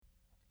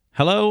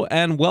Hello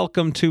and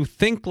welcome to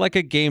Think Like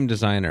a Game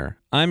Designer.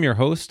 I'm your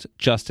host,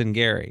 Justin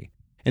Gary.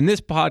 In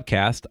this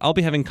podcast, I'll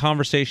be having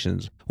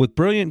conversations with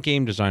brilliant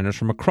game designers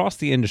from across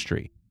the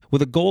industry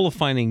with a goal of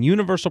finding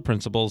universal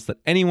principles that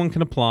anyone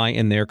can apply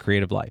in their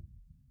creative life.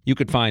 You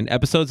could find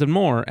episodes and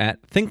more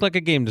at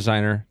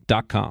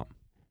thinklikeagamedesigner.com.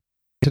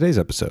 Today's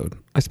episode,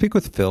 I speak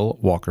with Phil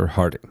Walker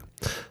Harding.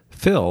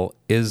 Phil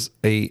is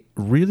a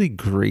really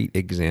great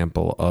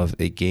example of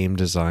a game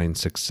design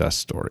success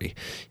story.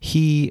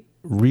 He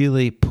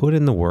really put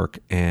in the work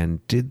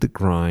and did the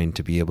grind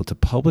to be able to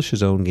publish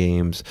his own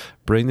games,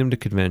 bring them to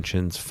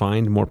conventions,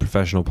 find more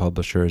professional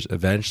publishers,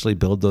 eventually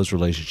build those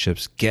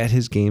relationships, get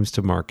his games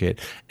to market,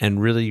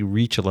 and really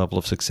reach a level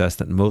of success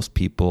that most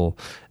people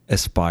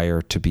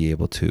aspire to be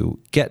able to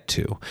get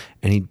to.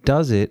 And he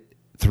does it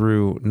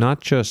through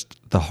not just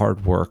the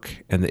hard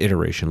work and the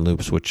iteration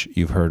loops, which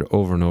you've heard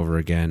over and over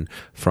again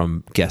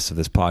from guests of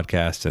this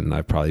podcast, and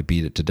I've probably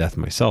beat it to death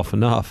myself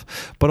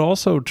enough, but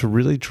also to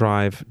really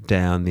drive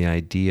down the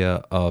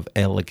idea of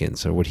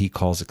elegance, or what he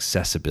calls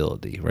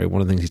accessibility, right?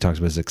 One of the things he talks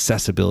about is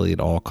accessibility at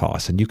all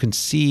costs. And you can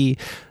see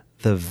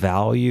the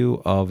value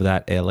of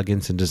that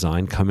elegance and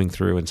design coming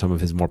through in some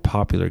of his more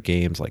popular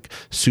games like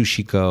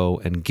Sushi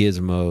Go and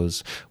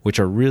Gizmos,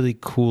 which are really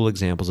cool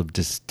examples of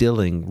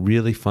distilling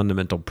really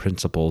fundamental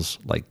principles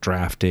like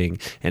drafting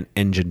and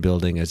engine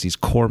building as these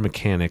core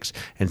mechanics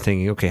and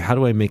thinking, okay, how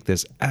do I make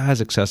this as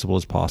accessible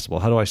as possible?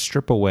 How do I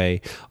strip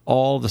away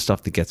all the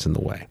stuff that gets in the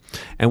way?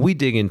 And we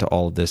dig into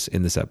all of this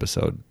in this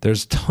episode.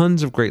 There's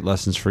tons of great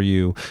lessons for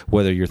you,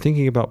 whether you're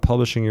thinking about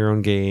publishing your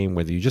own game,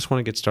 whether you just want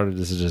to get started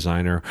as a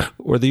designer,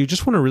 or whether you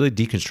just want to really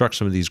deconstruct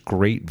some of these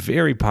great,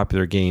 very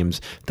popular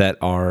games that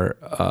are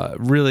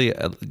really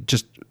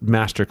just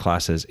master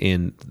classes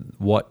in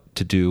what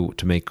to do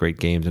to make great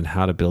games and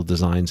how to build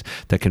designs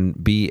that can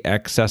be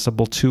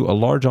accessible to a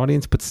large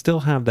audience, but still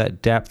have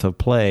that depth of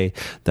play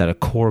that a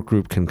core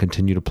group can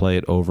continue to play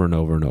it over and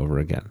over and over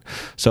again.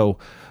 So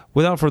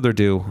without further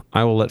ado,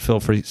 I will let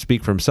Phil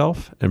speak for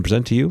himself and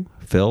present to you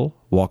Phil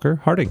Walker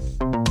Harding.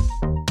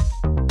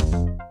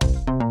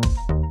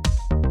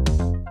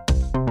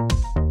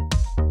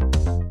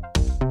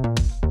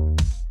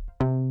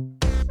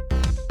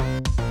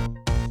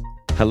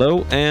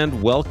 Hello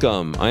and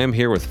welcome. I am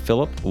here with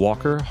Philip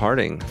Walker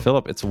Harding.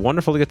 Philip, it's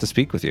wonderful to get to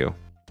speak with you.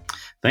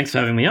 Thanks for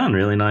having me on.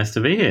 Really nice to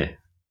be here.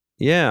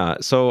 Yeah.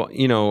 So,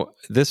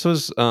 this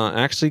was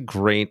actually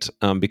great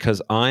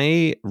because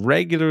I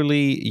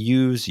regularly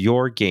use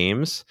your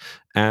games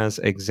as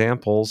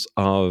examples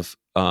of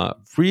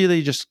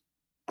really just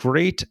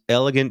great,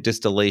 elegant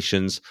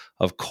distillations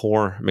of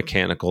core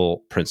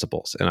mechanical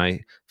principles. And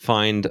I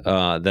find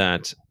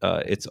that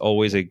it's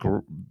always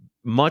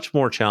much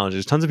more challenging.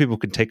 There's tons of people who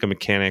can take a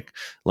mechanic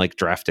like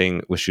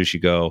drafting with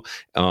Sushi Go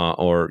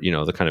or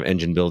the kind of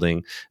engine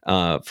building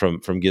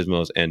from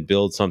Gizmos and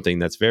build something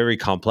that's very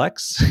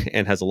complex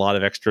and has a lot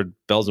of extra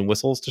bells and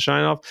whistles to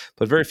shine off,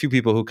 but very few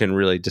people who can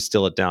really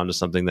distill it down to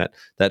something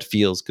that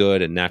feels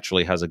good and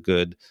naturally has a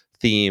good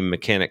theme,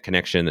 mechanic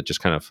connection that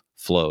just kind of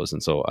flows.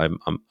 And so I'm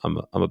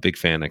a big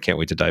fan. I can't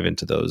wait to dive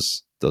into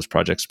those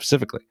projects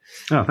specifically.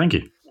 Oh, thank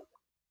you.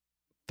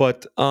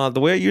 But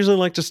the way I usually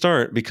like to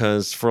start,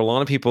 because for a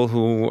lot of people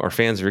who are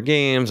fans of your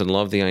games and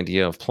love the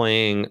idea of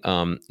playing,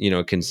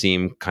 it can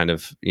seem kind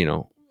of,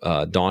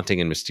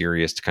 daunting and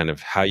mysterious to kind of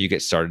how you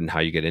get started and how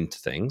you get into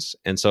things.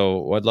 And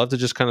so I'd love to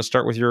just kind of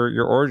start with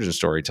your origin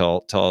story.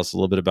 Tell us a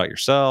little bit about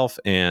yourself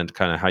and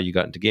kind of how you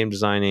got into game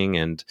designing,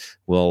 and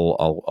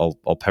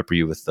I'll pepper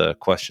you with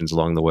questions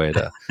along the way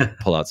to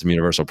pull out some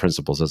universal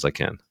principles as I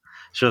can.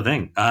 Sure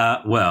thing.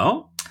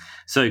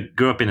 So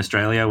grew up in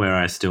Australia where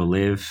I still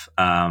live.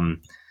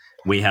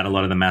 We had a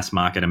lot of the mass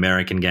market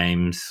American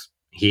games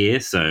here.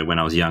 So when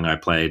I was young, I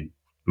played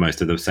most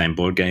of the same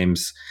board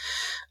games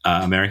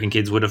American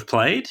kids would have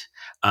played.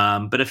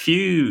 But a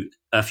few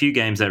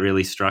games that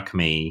really struck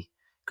me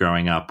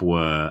growing up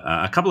were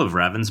a couple of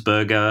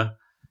Ravensburger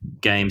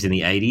games in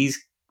the 80s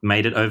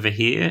made it over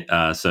here.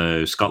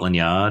 So Scotland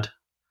Yard,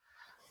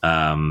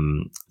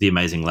 The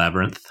Amazing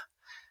Labyrinth.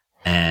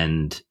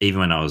 And even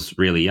when I was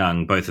really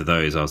young, both of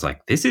those, I was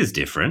like, this is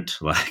different.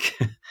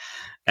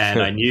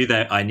 And I knew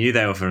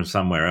they were from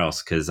somewhere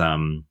else because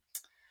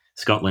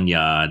Scotland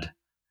Yard,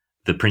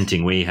 the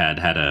printing we had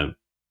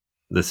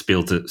the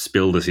Spiel des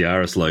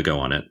Jahres logo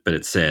on it, but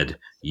it said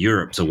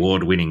Europe's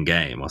award-winning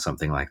game or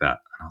something like that.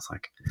 And I was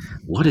like,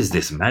 what is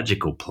this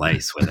magical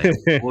place where they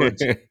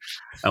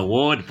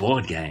award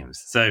board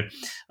games? So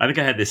I think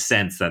I had this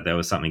sense that there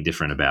was something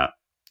different about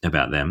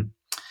them.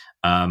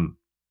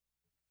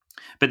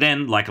 But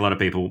then, like a lot of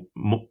people,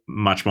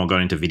 much more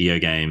got into video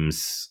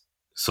games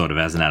sort of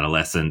as an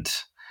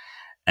adolescent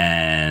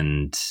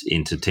and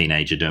into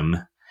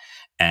teenagerdom,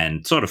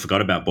 and sort of forgot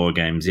about board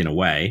games in a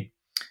way.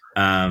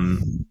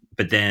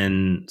 But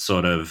then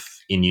sort of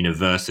in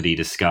university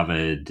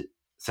discovered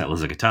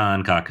Settlers of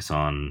Catan,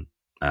 Carcassonne,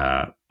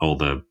 all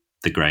the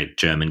great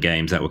German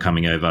games that were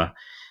coming over.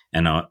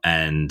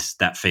 And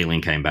that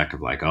feeling came back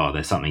of like, oh,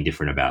 there's something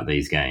different about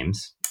these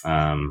games.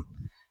 And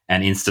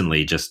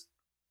instantly just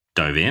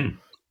dove in.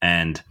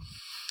 And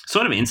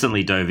sort of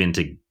instantly dove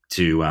into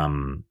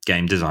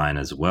game design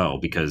as well,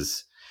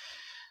 because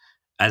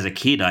as a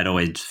kid, I'd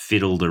always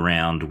fiddled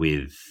around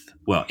with.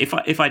 Well,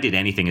 if I did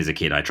anything as a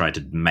kid, I tried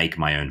to make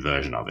my own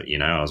version of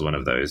it. I was one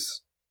of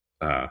those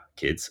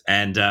kids,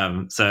 and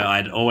so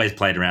I'd always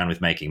played around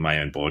with making my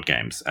own board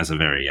games as a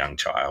very young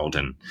child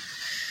and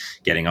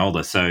getting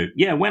older. So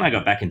yeah, when I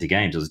got back into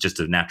games, it was just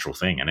a natural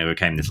thing, and it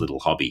became this little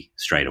hobby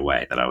straight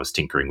away that I was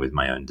tinkering with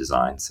my own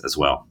designs as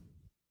well.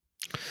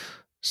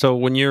 So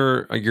when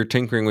you're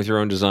tinkering with your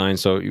own design,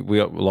 so a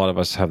lot of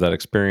us have that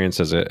experience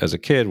as a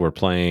kid. We're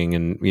playing,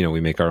 and we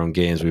make our own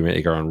games, we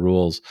make our own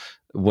rules.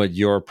 What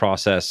your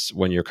process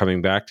when you're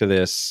coming back to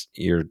this?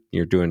 You're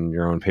doing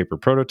your own paper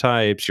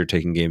prototypes. You're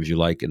taking games you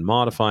like and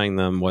modifying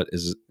them. What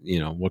is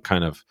what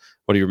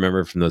do you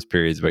remember from those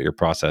periods about your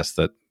process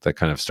that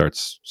kind of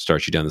starts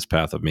you down this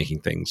path of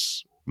making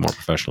things more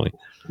professionally?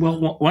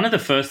 Well, one of the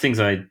first things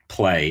I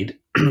played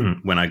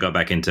when I got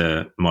back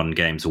into modern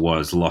games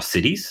was Lost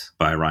Cities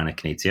by Reiner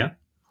Knizia,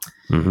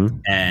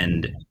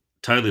 and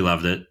totally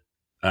loved it.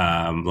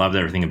 Loved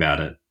everything about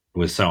it.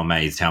 Was so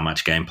amazed how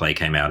much gameplay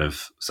came out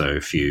of so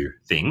few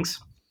things.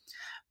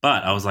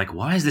 But I was like,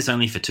 why is this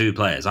only for 2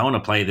 players? I want to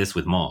play this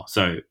with more.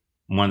 So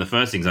one of the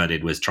first things I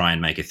did was try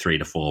and make a 3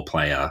 to 4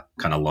 player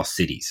kind of Lost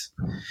Cities.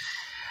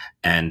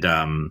 And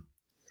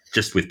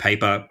just with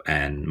paper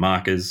and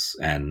markers.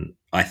 And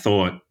I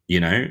thought,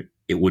 it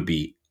would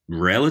be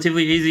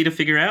relatively easy to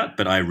figure out,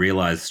 but I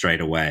realized straight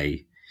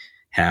away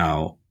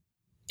how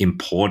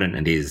important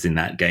it is in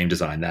that game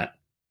design that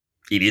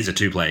it is a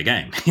 2-player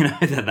game.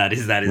 that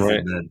is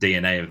right. The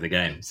DNA of the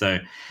game. So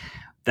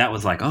that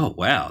was like, oh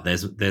wow,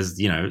 there's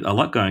a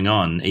lot going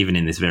on even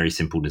in this very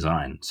simple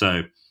design.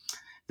 So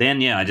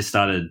then I just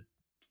started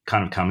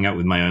kind of coming up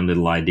with my own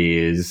little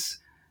ideas,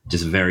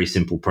 just very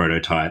simple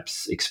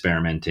prototypes,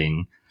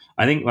 experimenting.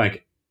 I think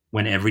like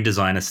when every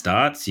designer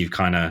starts, you've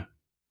got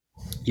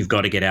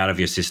to get out of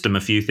your system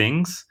a few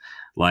things.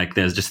 Like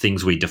there's just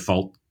things we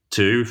default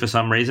to for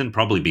some reason,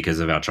 probably because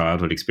of our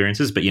childhood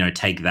experiences, but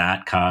take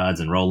that, cards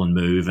and roll and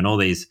move and all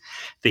these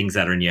things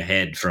that are in your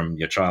head from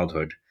your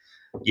childhood.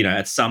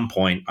 At some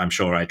point, I'm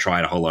sure I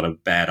tried a whole lot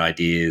of bad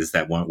ideas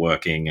that weren't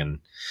working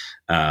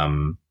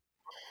and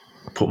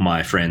put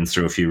my friends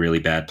through a few really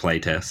bad play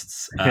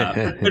tests.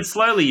 But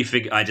slowly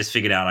I just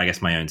figured out, I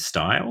guess, my own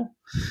style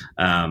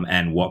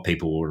and what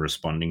people were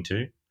responding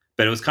to.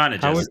 But it was kind of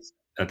just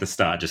at the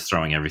start, just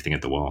throwing everything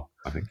at the wall,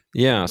 I think.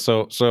 Yeah.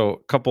 So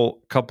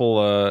couple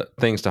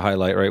things to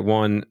highlight, right?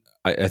 One,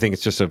 I think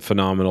it's just a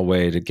phenomenal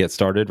way to get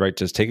started, right?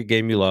 Just take a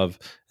game you love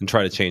and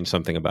try to change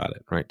something about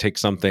it, right? Take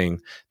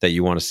something that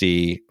you want to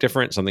see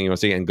different, something you want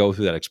to see, and go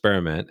through that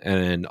experiment.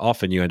 And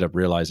often you end up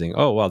realizing,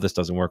 oh, well, this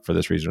doesn't work for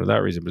this reason or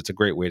that reason, but it's a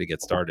great way to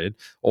get started,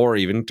 or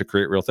even to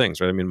create real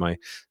things, right? I mean, I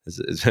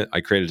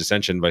created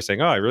Ascension by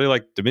saying, oh, I really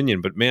like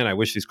Dominion, but man, I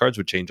wish these cards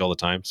would change all the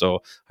time.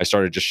 So I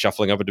started just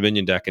shuffling up a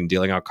Dominion deck and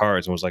dealing out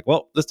cards, and was like,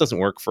 well, this doesn't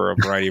work for a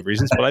variety of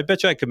reasons, but I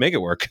bet you I could make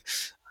it work.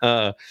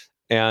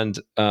 And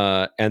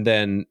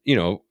then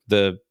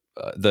the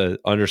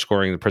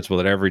underscoring the principle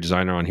that every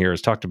designer on here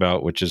has talked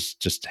about, which is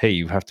just, hey,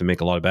 you have to make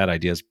a lot of bad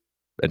ideas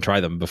and try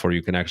them before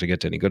you can actually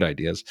get to any good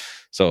ideas.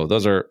 So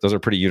those are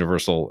pretty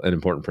universal and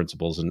important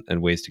principles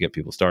and ways to get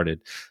people started.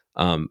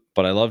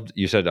 But I loved,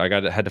 you said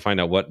had to find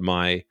out what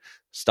my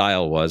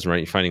style was,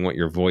 right? Finding what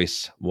your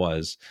voice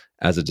was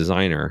as a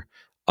designer.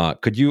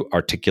 Could you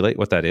articulate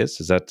what that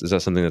is? Is that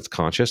something that's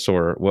conscious,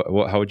 or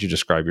how would you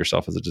describe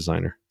yourself as a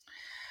designer?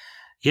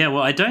 Yeah,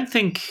 well, I don't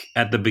think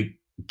at the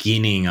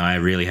beginning I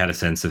really had a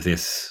sense of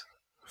this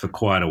for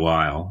quite a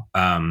while.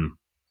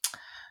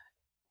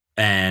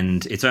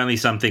 And it's only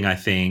something I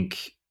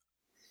think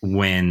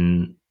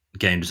when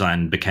game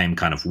design became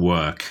kind of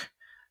work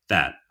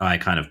that I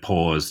kind of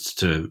paused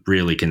to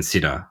really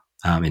consider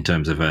in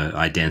terms of an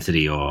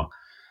identity or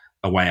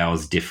a way I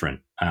was different.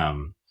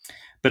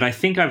 But I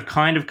think I've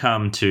kind of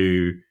come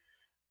to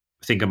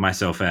think of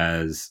myself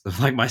as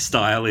like my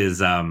style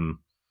is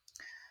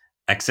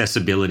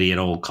accessibility at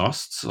all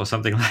costs, or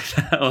something like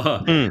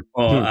that.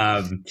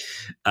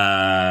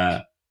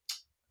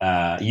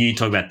 You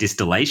talk about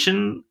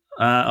distillation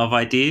of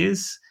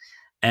ideas,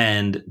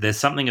 and there's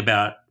something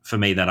about, for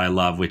me, that I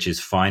love, which is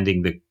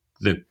finding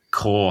the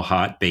core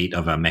heartbeat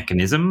of a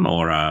mechanism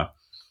or a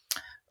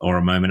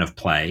moment of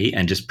play,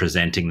 and just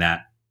presenting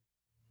that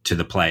to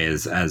the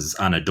players as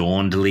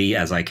unadornedly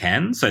as I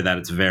can, so that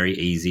it's very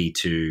easy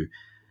to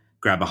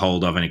grab a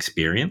hold of an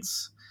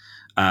experience.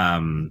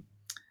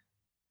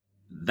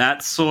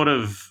 That's sort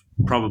of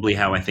probably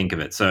how I think of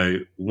it. So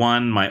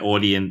one, my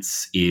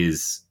audience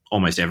is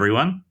almost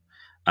everyone.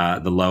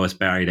 The lowest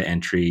barrier to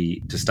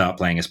entry to start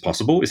playing as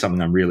possible is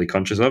something I'm really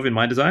conscious of in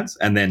my designs.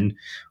 And then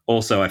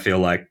also I feel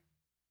like,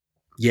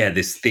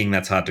 this thing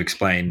that's hard to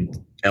explain,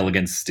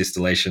 elegance,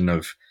 distillation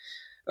of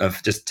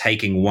just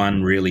taking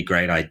one really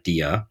great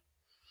idea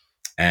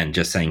and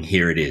just saying,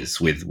 here it is,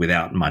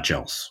 without much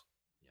else.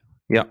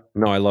 Yeah,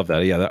 no, I love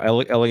that. Yeah,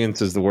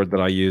 elegance is the word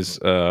that I use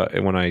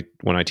when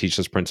I teach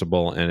this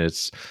principle, and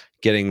it's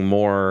getting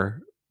more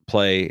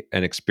play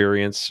and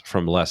experience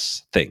from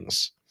less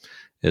things.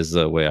 is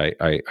the way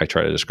I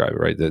try to describe it,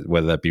 right? That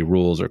whether that be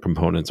rules or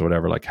components or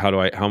whatever, like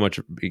how much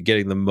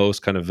getting the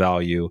most kind of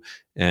value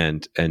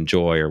and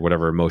joy or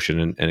whatever emotion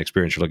and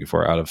experience you're looking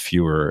for out of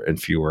fewer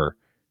and fewer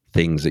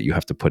things that you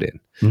have to put in.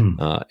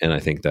 And I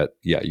think that,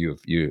 yeah,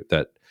 you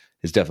that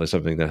is definitely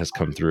something that has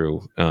come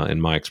through in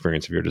my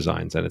experience of your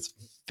designs, and it's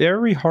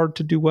very hard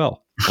to do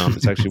well.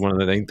 It's actually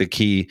one of the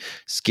key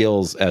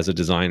skills as a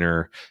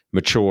designer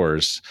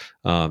matures.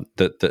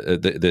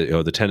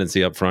 The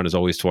tendency up front is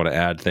always to want to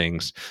add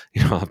things.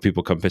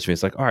 People come pitch me.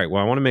 It's like, all right,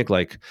 well, I want to make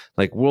like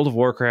World of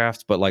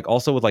Warcraft, but like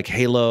also with like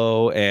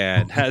Halo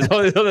and has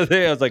all these other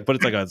things. I was like, but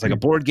it's like a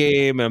board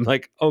game. And I'm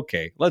like,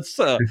 okay, let's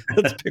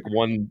pick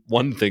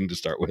one thing to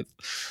start with.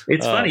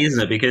 It's funny,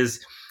 isn't it?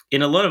 Because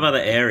in a lot of other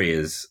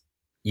areas,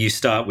 you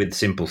start with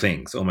simple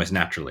things almost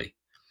naturally.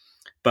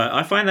 But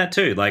I find that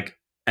too,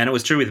 and it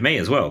was true with me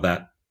as well,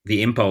 that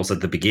the impulse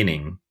at the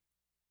beginning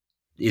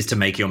is to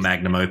make your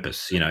magnum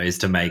opus, is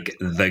to make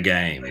the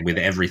game with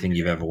everything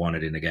you've ever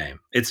wanted in a game.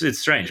 It's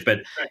strange, but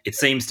it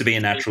seems to be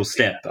a natural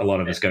step a lot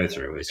of us go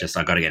through. It's just,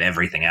 I've got to get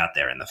everything out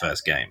there in the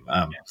first game,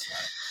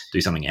 do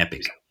something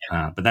epic.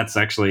 But that's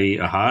actually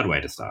a hard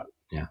way to start.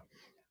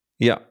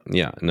 Yeah.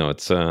 No,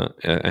 it's,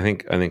 I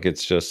think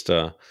it's just,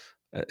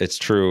 it's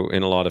true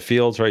in a lot of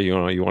fields, right? You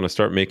want to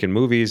start making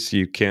movies.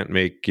 You can't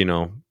make,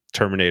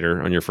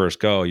 Terminator on your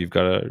first go. You've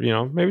got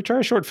to, maybe try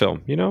a short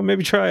film,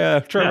 maybe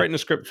try writing a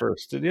script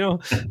first,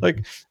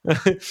 like,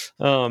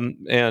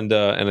 and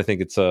I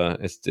think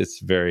it's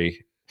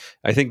very,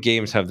 I think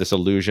games have this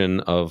illusion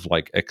of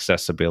like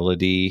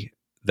accessibility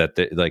that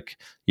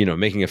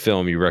making a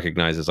film you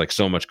recognize is like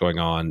so much going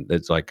on.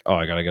 It's like, oh,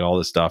 I got to get all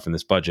this stuff in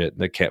this budget.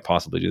 They can't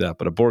possibly do that.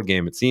 But a board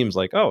game, it seems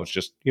like, oh, it's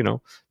just,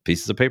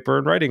 pieces of paper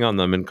and writing on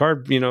them and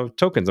card,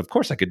 tokens. Of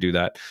course I could do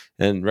that.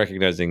 And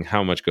recognizing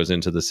how much goes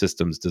into the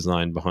systems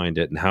design behind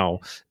it and how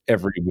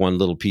every one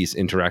little piece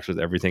interacts with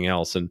everything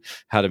else and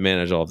how to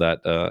manage all of that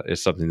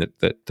is something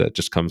that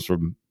just comes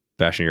from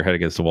bashing your head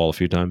against the wall a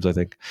few times, I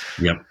think.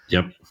 Yep.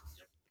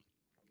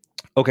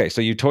 Okay,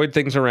 so you toyed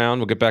things around.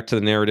 We'll get back to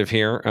the narrative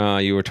here.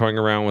 You were toying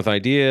around with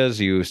ideas.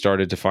 You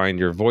started to find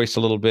your voice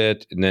a little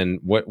bit, and then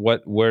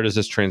where does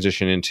this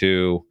transition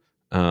into?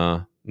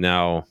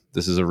 Now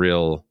this is a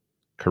real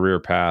career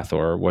path,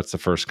 or what's the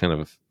first kind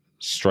of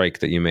strike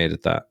that you made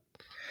at that?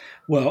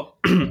 Well,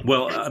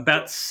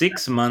 about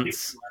 6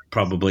 months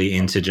probably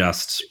into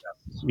just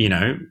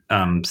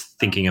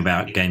thinking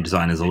about game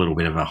design as a little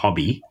bit of a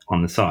hobby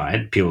on the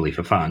side, purely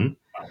for fun.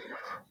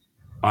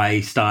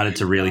 I started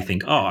to really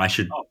think,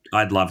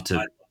 I'd love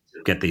to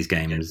get these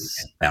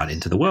games out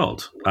into the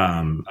world.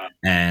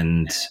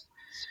 And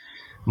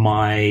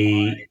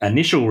my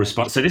initial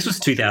response, so this was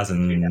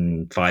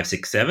 2005,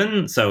 6,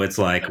 7. So it's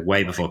like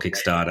way before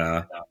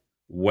Kickstarter,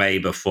 way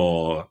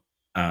before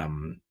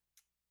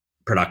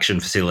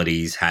production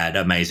facilities had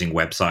amazing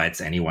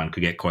websites anyone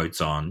could get quotes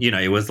on.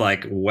 It was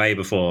like way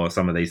before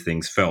some of these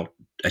things felt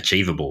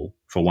achievable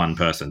for one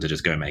person to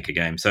just go make a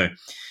game. So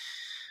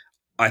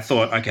I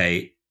thought,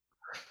 okay,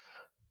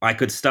 I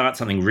could start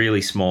something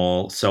really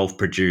small,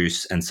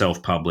 self-produce and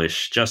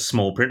self-publish, just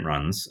small print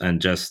runs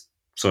and just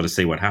sort of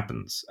see what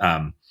happens.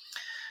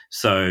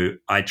 So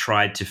I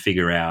tried to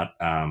figure out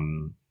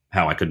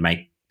how I could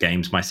make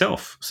games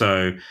myself.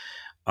 So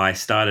I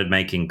started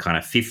making kind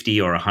of 50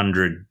 or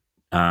 100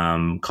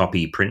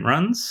 copy print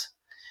runs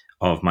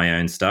of my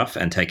own stuff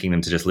and taking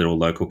them to just little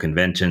local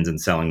conventions and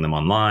selling them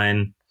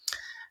online.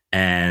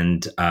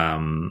 And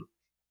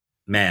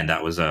man,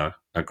 that was a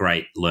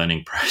great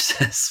learning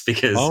process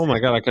because, oh my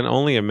God, I can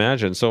only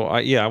imagine. So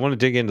I want to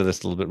dig into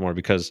this a little bit more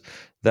because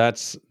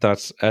that's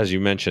as you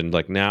mentioned,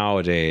 like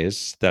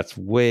nowadays that's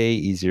way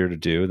easier to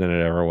do than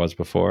it ever was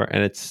before,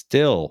 and it's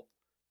still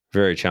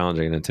very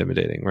challenging and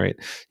intimidating, right?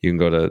 You can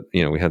go to,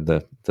 we had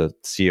the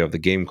CEO of the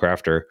Game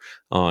Crafter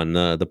on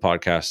the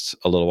podcast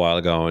a little while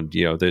ago, and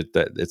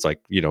it's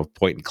like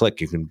point and click.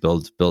 You can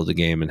build a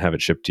game and have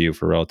it shipped to you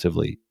for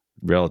relatively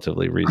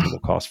reasonable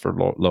cost for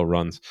low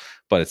runs,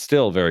 but it's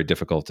still very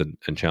difficult and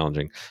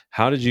challenging.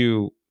 How did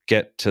you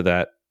get to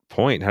that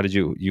point? How did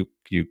you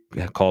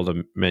called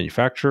a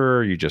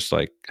manufacturer? You just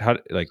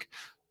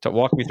to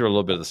walk me through a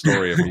little bit of the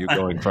story of you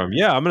going from,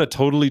 I'm going to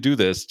totally do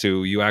this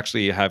to you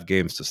actually have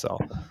games to sell.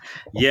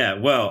 Yeah.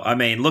 Well, I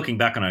mean, looking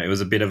back on it, it was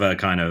a bit of a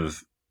kind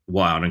of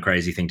wild and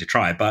crazy thing to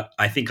try, but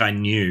I think I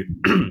knew,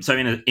 so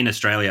in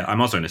Australia,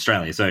 I'm also in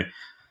Australia, so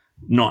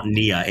not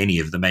near any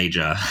of the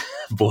major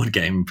board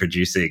game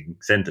producing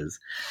centers.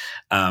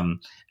 And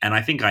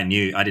I think I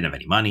knew I didn't have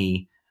any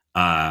money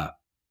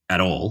at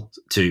all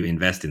to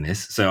invest in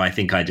this. So I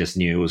think I just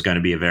knew it was going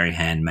to be a very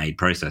handmade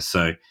process.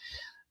 So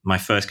my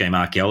first game,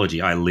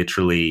 Archaeology, I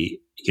literally,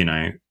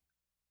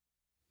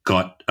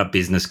 got a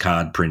business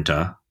card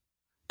printer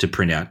to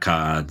print out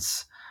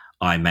cards.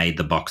 I made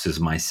the boxes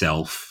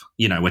myself.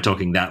 We're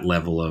talking that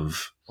level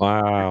of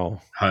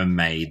wow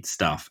homemade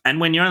stuff. And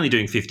when you're only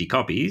doing 50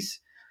 copies,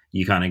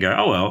 you kind of go,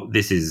 oh, well,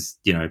 this is,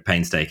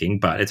 painstaking,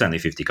 but it's only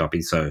 50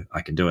 copies, so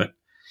I can do it.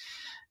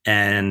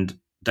 And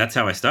that's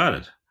how I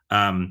started.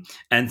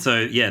 And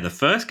so, the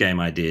first game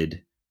I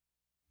did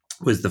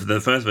was the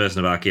first version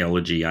of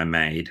Archaeology I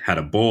made had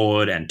a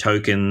board and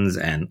tokens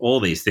and all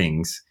these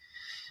things,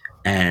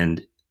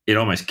 and it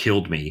almost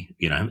killed me,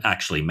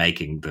 actually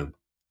making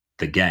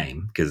the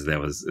game, because there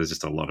was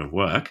just a lot of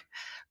work.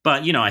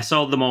 But I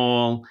sold them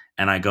all,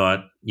 and I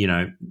got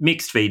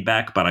mixed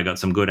feedback, but I got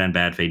some good and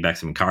bad feedback,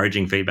 some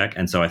encouraging feedback,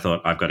 and so I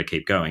thought I've got to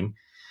keep going.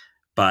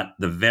 But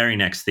the very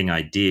next thing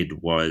I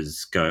did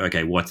was go,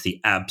 okay, what's the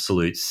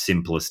absolute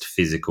simplest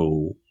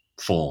physical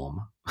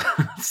form?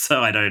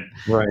 So I don't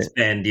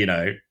spend,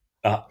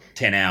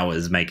 10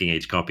 hours making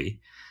each copy.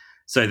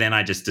 So then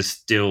I just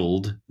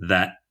distilled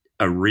that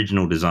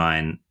original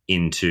design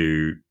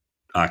into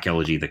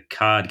Archaeology, the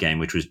card game,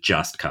 which was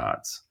just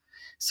cards.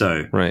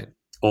 So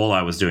all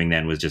I was doing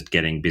then was just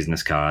getting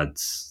business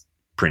cards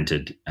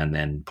printed and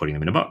then putting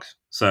them in a box.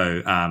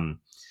 So,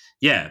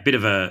 a bit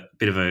of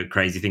a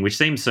crazy thing, which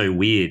seems so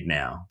weird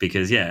now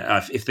because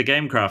if the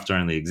Game Crafter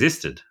only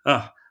existed,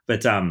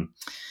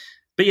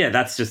 but yeah,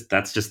 that's just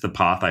the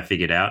path I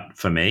figured out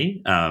for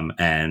me,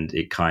 and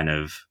it kind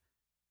of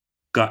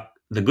got.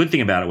 The good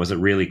thing about it was it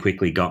really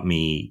quickly got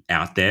me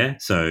out there.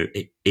 So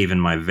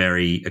even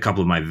a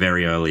couple of my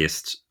very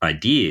earliest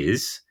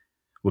ideas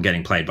were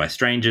getting played by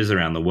strangers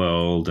around the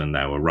world, and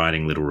they were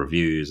writing little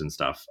reviews and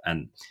stuff,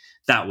 and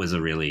that was a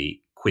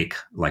really quick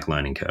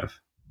learning curve.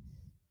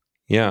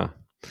 Yeah,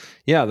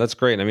 that's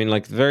great. I mean,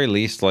 at the very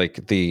least,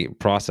 the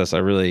process,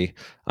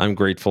 I'm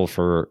grateful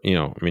for,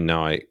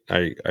 now I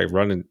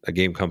run a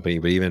game company,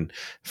 but even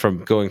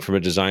from going from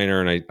a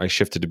designer, and I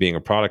shifted to being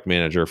a product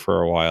manager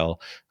for a while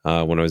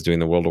when I was doing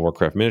the World of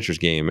Warcraft miniatures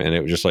game. And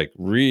it was just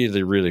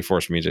really, really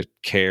forced me to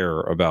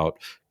care about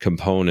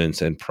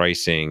components and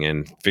pricing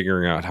and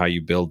figuring out how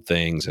you build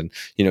things. And,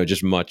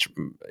 just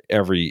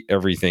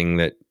everything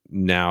that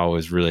now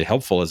is really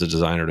helpful as a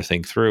designer to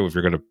think through if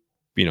you're going to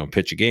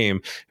pitch a game.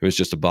 It was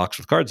just a box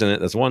with cards in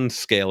it. That's one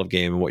scale of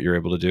game and what you're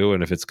able to do.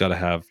 And if it's got to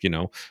have,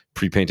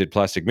 pre-painted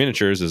plastic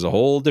miniatures, is a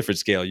whole different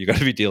scale you got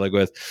to be dealing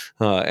with.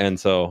 And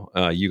so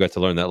you got to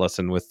learn that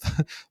lesson with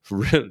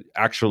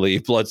actually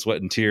blood,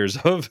 sweat, and tears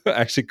of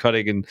actually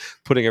cutting and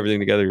putting everything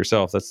together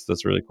yourself.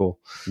 That's really cool.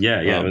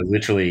 Yeah. It was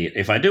literally,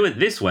 if I do it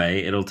this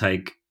way, it'll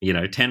take,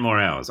 10 more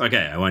hours.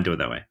 Okay, I won't do it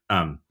that way.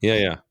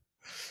 Yeah.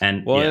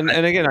 And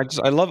again,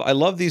 I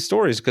love these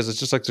stories because it's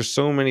just there's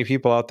so many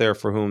people out there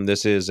for whom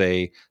this is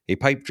a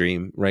pipe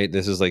dream, right?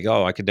 This is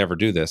oh, I could never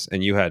do this,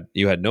 and you had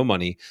no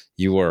money,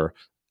 you were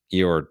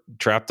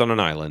trapped on an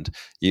island,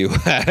 you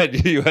had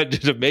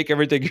to make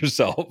everything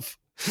yourself,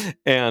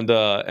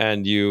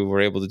 and you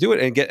were able to do it,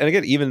 and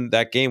again, even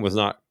that game was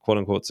not quote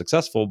unquote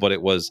successful, but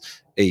it was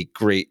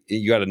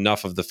you got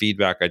enough of the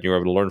feedback, and you were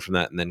able to learn from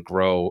that and then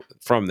grow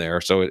from there.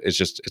 So it's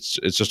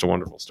just a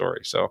wonderful story.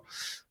 So.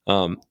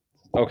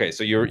 Okay,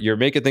 so you're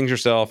making things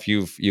yourself.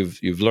 You've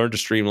learned to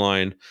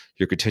streamline.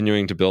 You're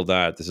continuing to build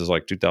that. This is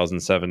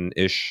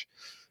 2007-ish.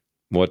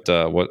 What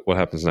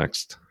happens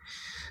next?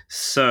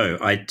 So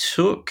I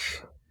took,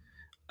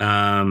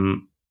 I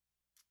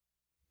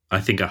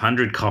think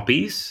 100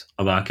 copies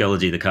of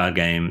Archaeology, the card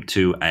game,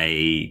 to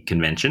a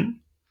convention,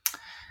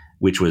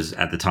 which was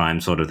at the time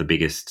sort of the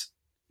biggest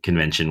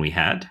convention we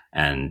had,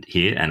 and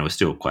it was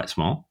still quite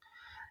small.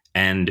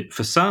 And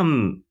for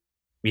some,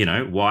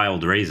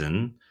 wild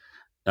reason,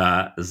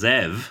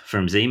 Zev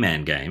from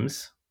Z-Man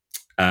Games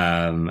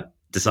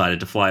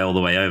decided to fly all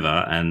the way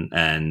over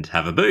and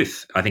have a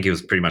booth. I think it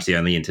was pretty much the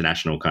only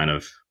international kind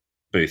of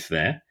booth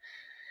there.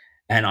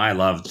 And I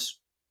loved,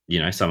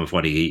 some of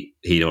what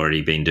he'd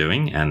already been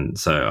doing. And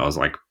so I was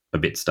a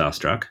bit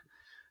starstruck.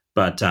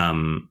 But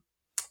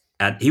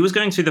he was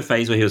going through the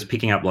phase where he was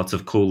picking up lots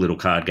of cool little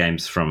card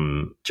games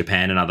from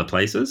Japan and other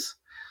places.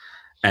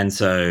 And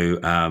so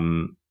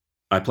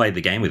I played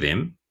the game with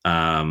him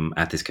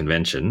at this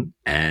convention,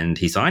 and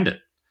he signed it,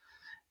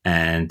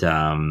 and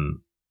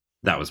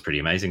that was pretty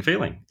amazing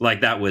feeling.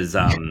 That was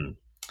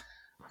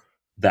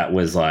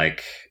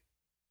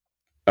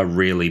a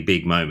really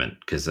big moment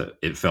because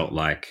it felt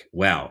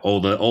wow,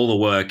 all the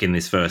work in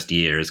this first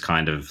year has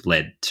kind of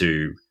led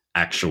to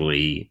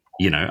actually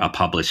a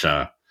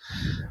publisher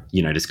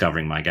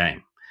discovering my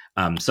game.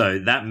 So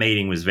that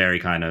meeting was very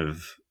kind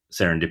of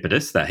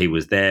serendipitous that he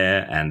was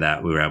there and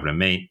that we were able to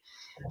meet.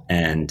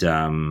 And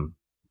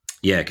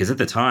because at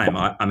the time,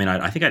 I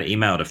think I'd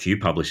emailed a few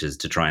publishers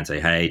to try and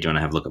say, hey, do you want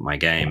to have a look at my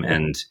game?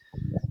 And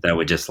they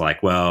were just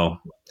well,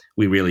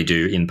 we really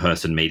do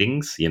in-person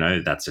meetings.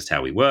 That's just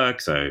how we work.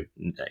 So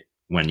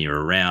when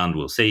you're around,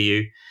 we'll see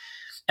you.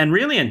 And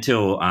really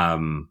until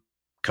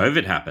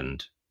COVID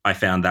happened, I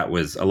found that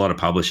was a lot of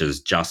publishers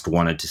just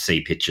wanted to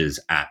see pictures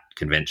at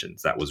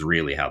conventions. That was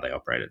really how they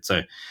operated.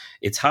 So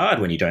it's hard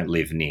when you don't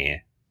live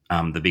near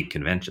the big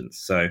conventions.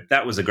 So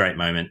that was a great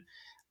moment.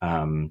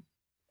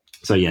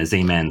 So yeah,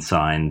 Z-Man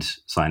signed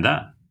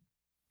that.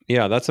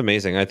 Yeah, that's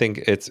amazing. I think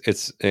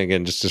it's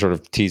again, just to sort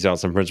of tease out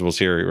some principles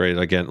here, right?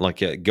 Again, like,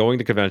 yeah, going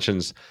to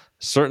conventions,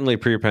 certainly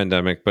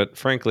pre-pandemic, but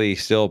frankly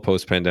still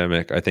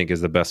post-pandemic, I think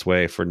is the best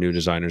way for new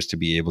designers to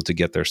be able to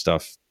get their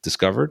stuff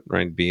discovered,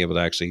 right? Being able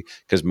to actually,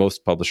 because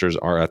most publishers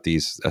are at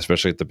these,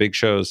 especially at the big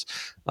shows,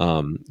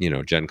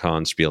 Gen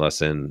Con, Spiel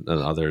Essen,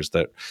 and others,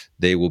 that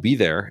they will be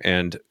there,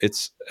 and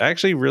it's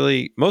actually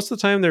really, most of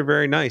the time they're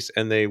very nice,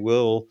 and they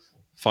will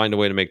find a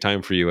way to make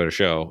time for you at a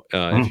show,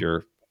 if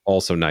you're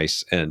also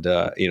nice, and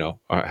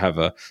have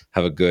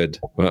a good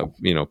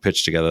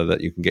pitch together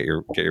that you can get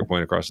your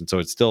point across. And so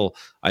it's still,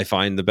 I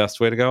find, the best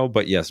way to go.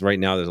 But yes, right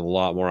now there's a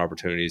lot more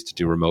opportunities to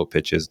do remote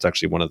pitches. It's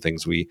actually one of the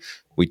things we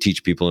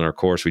teach people in our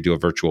course. We do a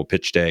virtual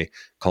pitch day,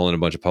 call in a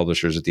bunch of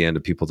publishers at the end,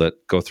 of people that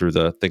go through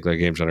the Think Like a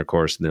Game Designer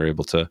course, and they're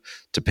able to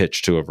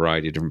pitch to a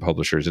variety of different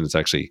publishers, and it's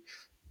actually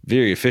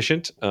very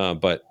efficient,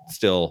 but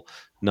still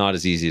not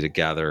as easy to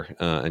gather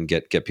and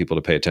get people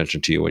to pay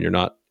attention to you when you're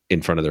not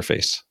in front of their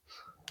face.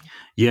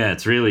 Yeah,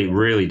 it's really,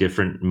 really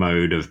different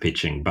mode of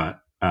pitching, but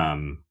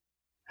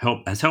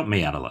has helped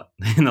me out a lot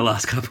in the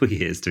last couple of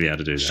years to be able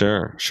to do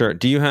that. Sure.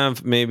 Do you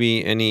have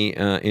maybe any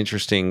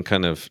interesting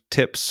kind of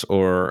tips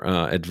or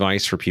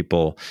advice for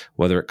people,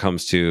 whether it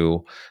comes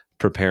to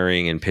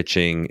preparing and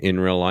pitching in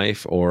real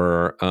life,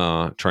 or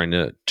trying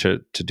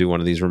to do one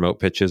of these remote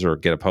pitches, or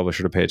get a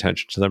publisher to pay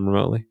attention to them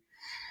remotely?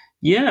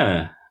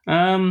 Yeah.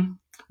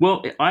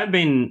 Well,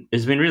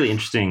 it's been really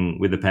interesting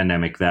with the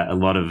pandemic that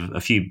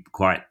a few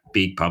quite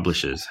big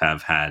publishers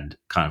have had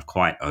kind of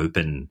quite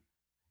open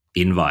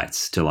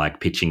invites to like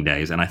pitching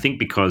days. And I think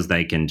because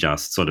they can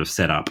just sort of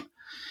set up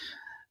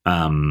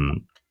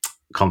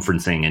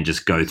conferencing and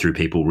just go through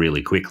people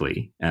really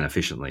quickly and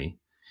efficiently,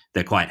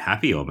 they're quite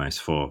happy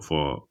almost for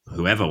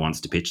whoever wants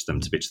to pitch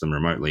them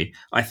remotely.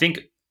 I think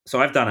so.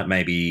 I've done it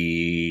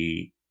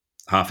maybe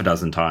half a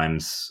dozen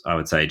times, I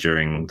would say,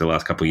 during the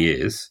last couple of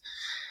years,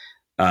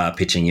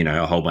 pitching,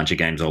 a whole bunch of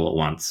games all at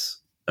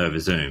once over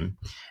Zoom.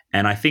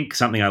 And I think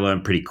something I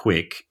learned pretty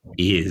quick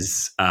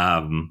is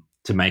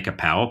to make a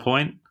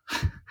PowerPoint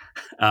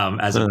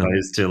as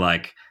opposed to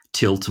like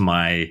tilt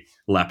my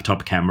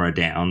laptop camera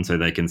down so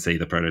they can see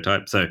the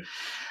prototype. So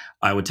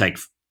I would take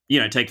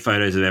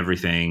photos of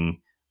everything,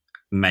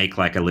 make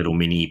like a little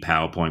mini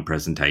PowerPoint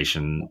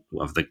presentation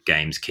of the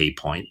game's key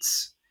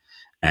points,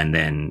 and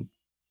then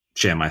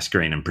share my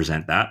screen and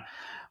present that,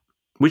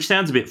 which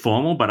sounds a bit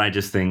formal, but I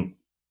just think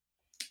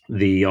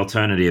the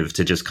alternative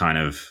to just kind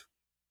of,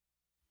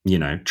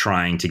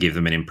 trying to give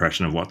them an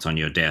impression of what's on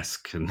your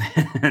desk and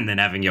then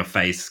having your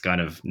face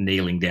kind of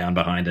kneeling down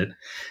behind it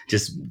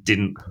just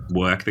didn't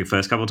work the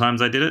first couple of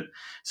times I did it.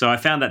 So I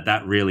found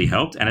that really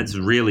helped. And it's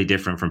really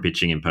different from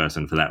pitching in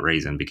person for that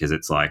reason, because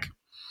it's like,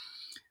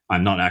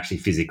 I'm not actually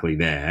physically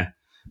there.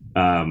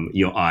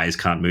 Your eyes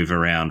can't move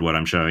around what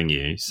I'm showing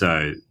you.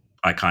 So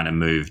I kind of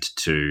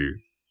moved to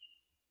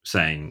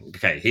saying,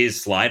 okay,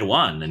 here's slide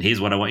 1 and here's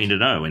what I want you to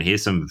know, and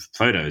here's some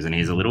photos and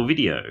here's a little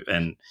video.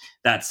 And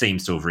that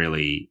seems to have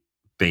really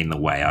been the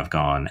way I've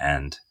gone,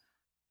 and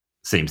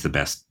seems the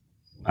best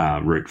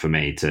route for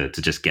me to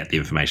just get the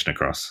information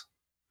across.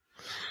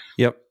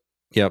 Yep.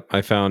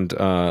 I found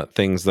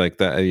things like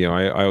that.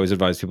 I always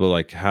advise people,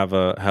 like, have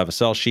a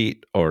sell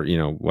sheet, or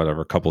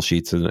whatever, a couple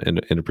sheets in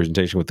a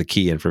presentation with the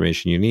key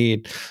information you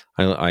need.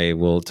 I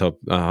will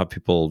have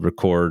people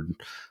record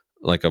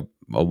like a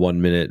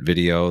 1-minute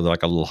video,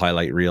 like a little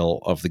highlight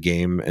reel of the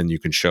game, and you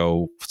can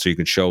show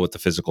what the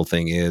physical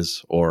thing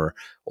is, or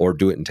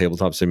do it in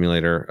Tabletop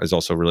Simulator is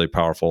also really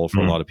powerful for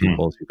a lot of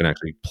people. You can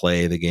actually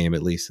play the game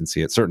at least and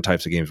see it. Certain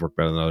types of games work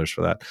better than others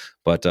for that,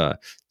 but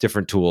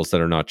different tools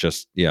that are not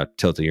just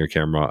tilting your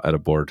camera at a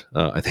board,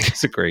 I think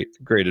is a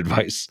great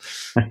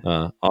advice.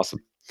 Awesome.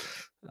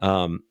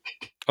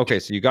 Okay,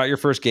 so you got your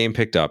first game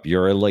picked up.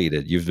 You're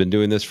elated. You've been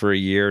doing this for a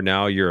year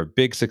now. You're a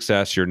big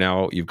success. You've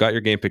got your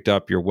game picked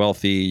up. You're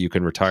wealthy. You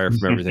can retire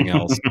from everything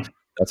else.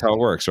 That's how it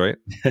works, right?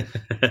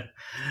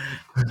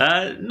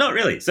 Not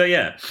really. So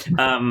yeah,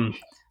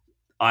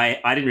 I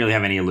didn't really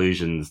have any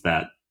illusions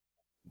that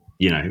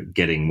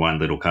getting one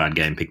little card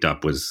game picked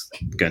up was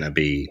going to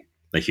be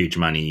a huge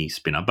money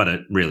spinner, but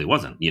it really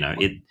wasn't.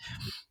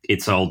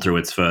 It sold through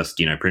its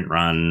first print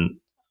run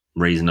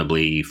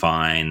reasonably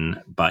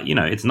fine, but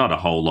it's not a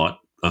whole lot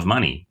of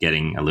money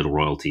getting a little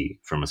royalty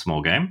from a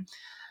small game.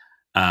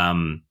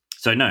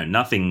 So no,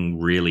 nothing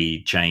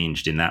really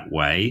changed in that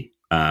way.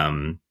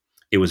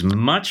 It was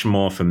much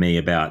more for me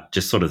about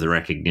just sort of the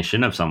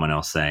recognition of someone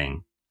else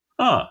saying,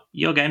 "Oh,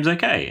 your game's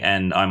okay,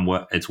 and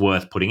it's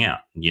worth putting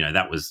out."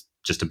 That was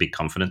just a big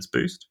confidence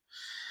boost.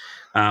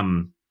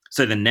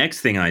 So the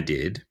next thing I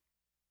did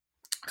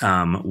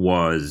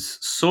was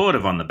sort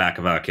of on the back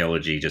of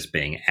Archaeology just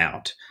being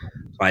out.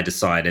 I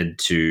decided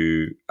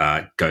to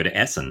go to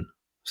Essen,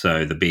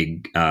 so the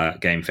big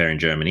game fair in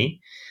Germany.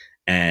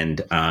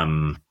 And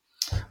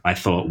I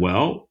thought,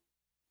 well,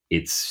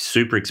 it's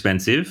super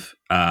expensive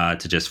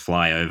to just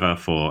fly over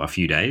for a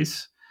few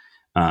days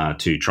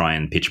to try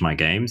and pitch my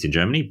games in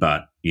Germany.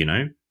 But,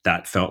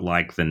 that felt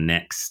like the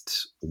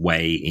next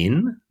way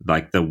in,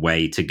 like the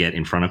way to get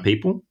in front of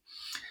people.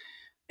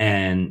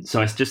 And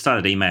so I just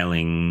started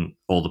emailing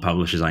all the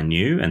publishers I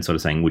knew and sort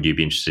of saying, would you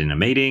be interested in a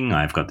meeting?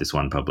 I've got this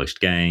one published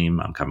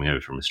game. I'm coming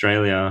over from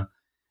Australia.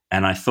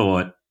 And I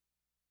thought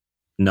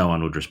no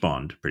one would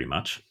respond pretty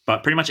much.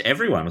 But pretty much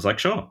everyone was like,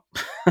 sure.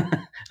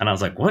 And I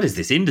was like, what is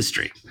this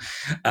industry?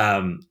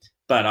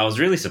 But I was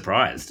really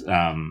surprised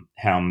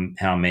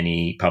how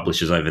many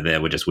publishers over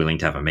there were just willing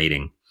to have a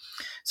meeting.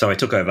 So I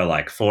took over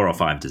like 4 or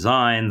 5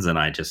 designs and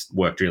I just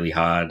worked really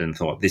hard and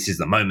thought, this is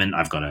the moment.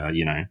 I've got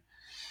to,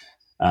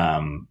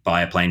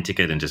 buy a plane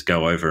ticket and just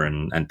go over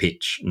and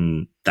pitch.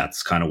 And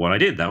that's kind of what I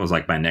did. That was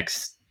like my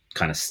next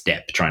kind of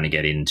step, trying to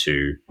get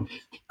into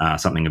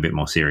something a bit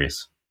more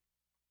serious.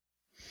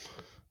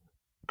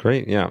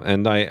 Great. Yeah.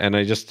 And I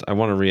want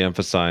to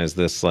reemphasize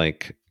this,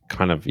 like,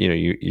 kind of,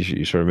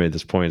 you sort of made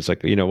this point. It's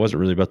like, it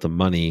wasn't really about the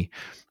money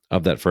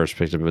of that first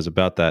pitch. It was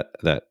about that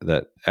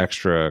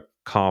extra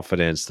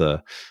confidence,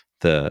 the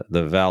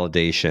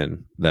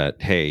validation that,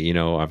 hey,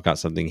 I've got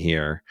something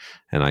here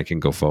and I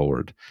can go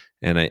forward.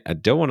 And I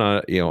don't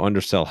want to,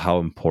 undersell how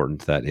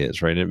important that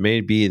is, right? And it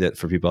may be that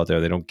for people out there,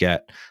 they don't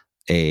get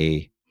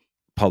a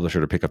publisher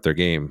to pick up their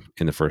game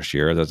in the first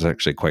year. That's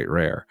actually quite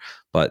rare.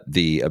 But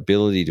the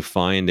ability to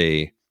find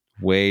a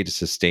way to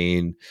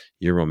sustain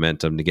your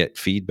momentum, to get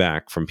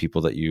feedback from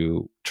people that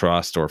you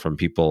trust or from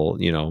people,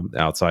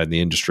 outside in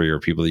the industry, or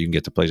people that you can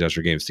get to play test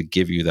your games, to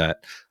give you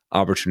that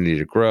opportunity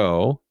to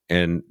grow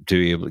and to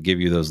be able to give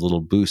you those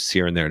little boosts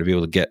here and there, to be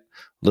able to get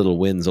little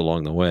wins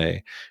along the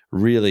way,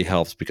 really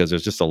helps, because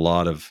there's just a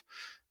lot of,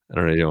 I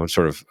don't know,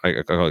 sort of,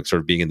 I call it sort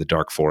of being in the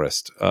dark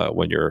forest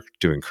when you're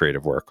doing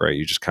creative work, right?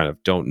 You just kind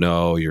of don't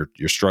know, you're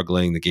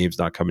struggling, the game's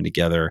not coming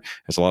together.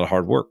 It's a lot of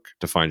hard work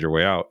to find your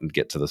way out and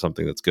get to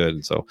something that's good.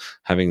 And so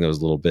having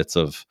those little bits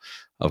of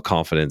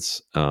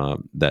confidence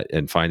that,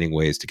 and finding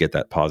ways to get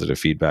that positive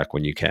feedback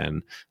when you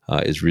can,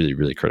 is really,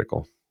 really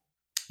critical.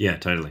 Yeah,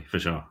 totally, for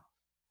sure.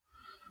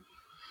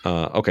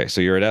 Okay,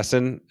 so you're at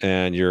Essen,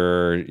 and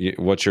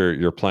what's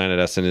your plan at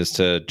Essen is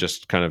to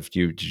just kind of,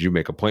 did you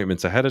make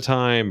appointments ahead of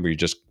time? Were you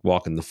just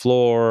walking the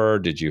floor?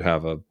 Did you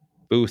have a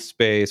booth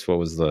space? What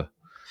was the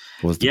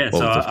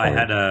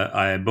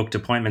I booked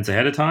appointments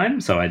ahead of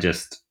time. So I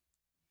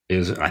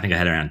think I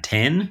had around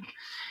 10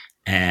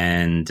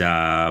 and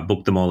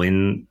booked them all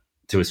in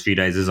to as few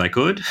days as I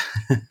could.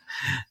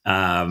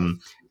 And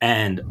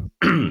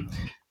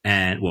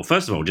well,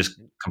 first of all,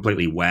 just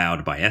completely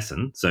wowed by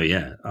Essen. So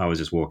yeah, I was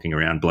just walking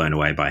around blown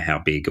away by how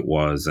big it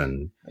was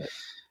and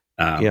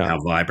how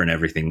vibrant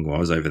everything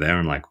was over there.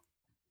 And like,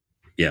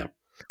 yeah,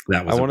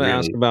 that was. I want to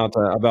ask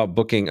about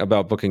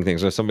booking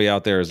things. So somebody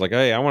out there is like,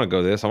 hey, I want to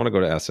go to this. I want to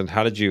go to Essen.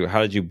 How did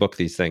you book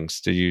these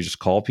things? Did you just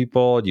call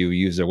people? Do you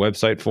use their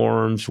website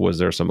forums? Was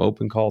there some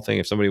open call thing?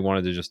 If somebody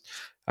wanted to just,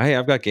 hey,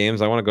 I've got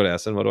games, I want to go to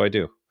Essen, what do I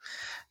do?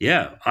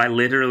 Yeah, I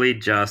literally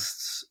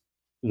just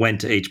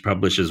went to each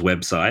publisher's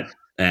website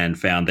and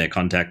found their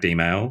contact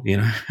email,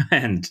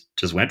 and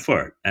just went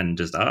for it and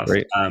just asked.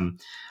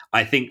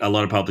 I think a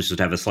lot of publishers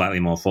have a slightly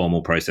more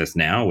formal process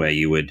now, where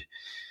you would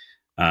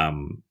have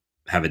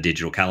a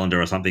digital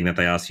calendar or something that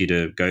they ask you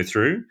to go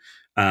through.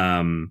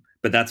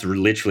 But that's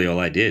literally all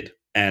I did.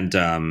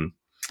 And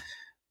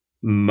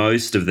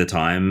most of the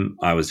time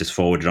I was just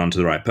forwarded on to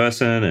the right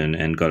person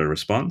and got a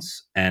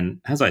response.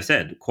 And as I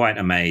said, quite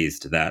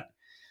amazed that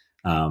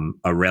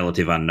a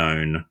relative an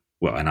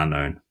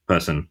unknown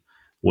person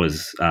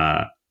was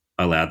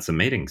allowed some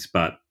meetings.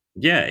 But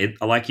yeah,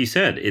 like you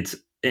said, it's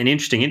an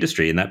interesting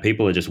industry in that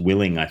people are just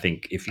willing. I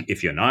think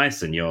if you're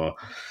nice and you're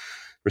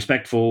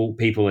respectful,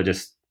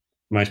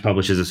 most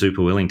publishers are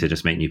super willing to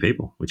just meet new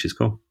people, which is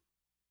cool.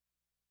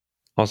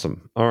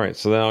 Awesome. All right.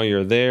 So now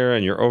you're there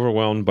and you're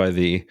overwhelmed by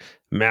the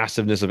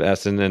massiveness of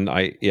Essen. And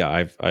I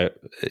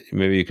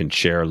maybe you can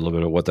share a little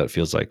bit of what that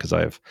feels like, because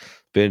I've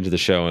been to the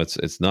show and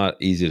it's not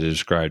easy to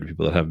describe to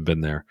people that haven't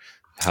been there,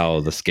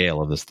 how the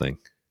scale of this thing.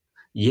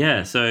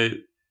 Yeah. So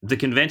the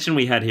convention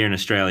we had here in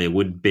Australia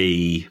would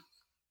be,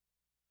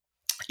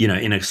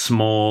 in a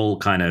small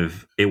kind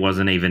of, it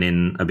wasn't even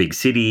in a big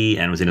city,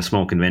 and it was in a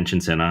small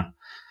convention center,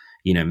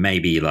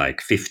 maybe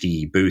like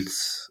 50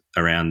 booths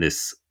around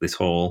this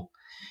hall.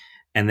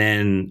 And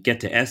then get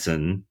to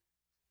Essen,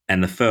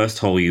 and the first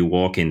hall you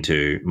walk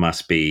into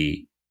must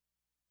be,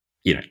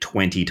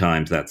 20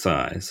 times that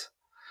size.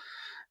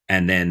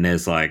 And then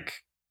there's like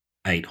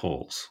 8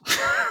 halls.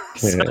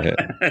 So,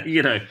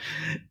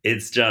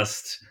 it's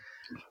just,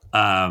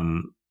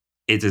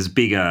 it's as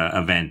big a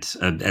event,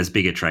 as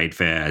big a trade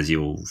fair as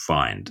you'll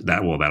find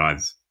that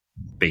I've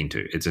been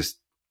to. It's just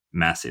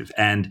massive.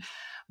 And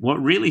what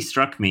really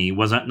struck me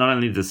was not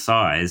only the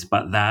size,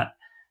 but that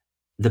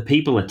the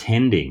people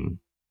attending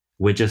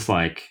were just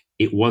like,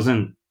 it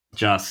wasn't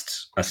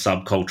just a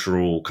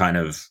subcultural kind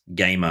of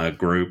gamer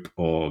group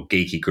or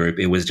geeky group.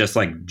 It was just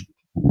like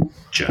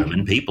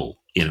German people,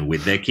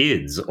 with their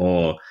kids,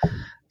 or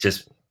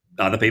just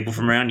other people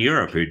from around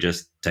Europe who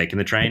just taken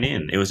the train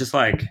in. It was just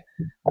like,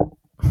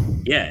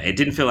 yeah, it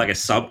didn't feel like a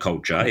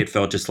subculture. It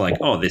felt just like,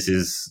 oh, this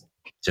is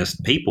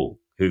just people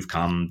who've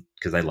come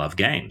because they love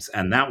games.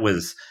 And that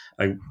was,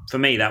 for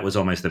me, that was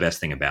almost the best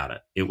thing about it.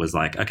 It was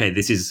like, okay,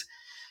 this is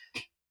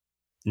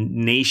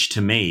niche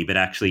to me, but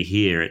actually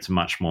here it's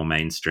much more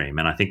mainstream.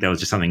 And I think that was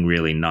just something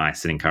really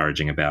nice and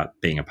encouraging about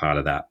being a part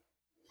of that.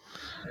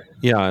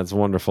 Yeah, it's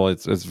wonderful.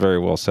 It's very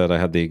well said. I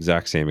had the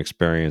exact same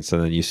experience,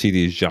 and then you see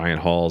these giant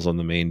halls on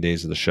the main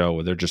days of the show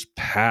where they're just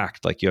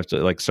packed, like you have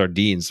to like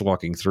sardines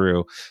walking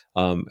through,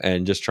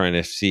 and just trying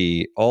to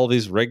see all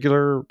these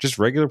just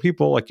regular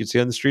people like you'd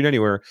see on the street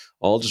anywhere,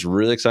 all just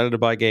really excited to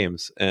buy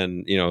games,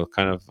 and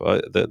kind of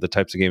the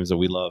types of games that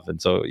we love. And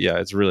so yeah,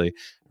 it's really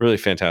really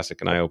fantastic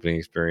and eye opening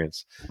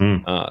experience.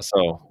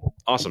 So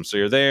awesome. So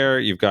you're there.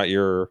 You've got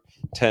your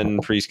 10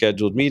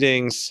 pre-scheduled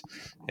meetings,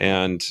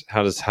 and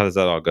how does that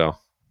all go?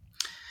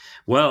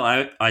 Well,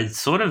 I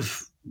sort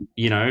of,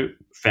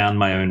 found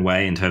my own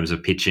way in terms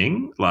of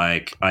pitching.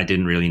 Like, I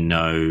didn't really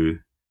know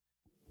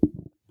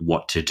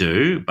what to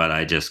do, but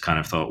I just kind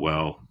of thought,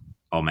 well,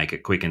 I'll make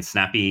it quick and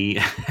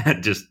snappy.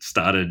 Just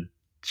started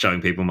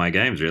showing people my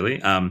games, really.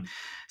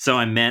 So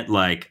I met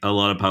like a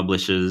lot of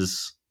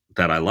publishers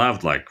that I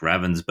loved, like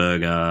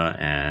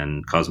Ravensburger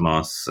and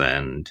Cosmos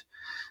and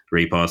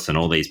Repos and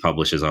all these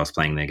publishers. I was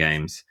playing their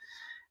games,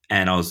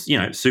 and I was,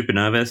 super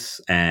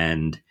nervous,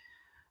 and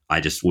I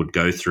just would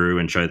go through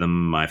and show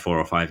them my 4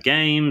 or 5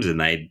 games,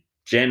 and they'd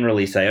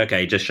generally say,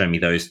 okay, just show me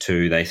those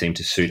 2. They seem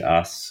to suit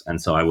us.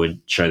 And so I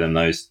would show them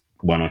those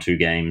 1 or 2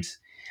 games.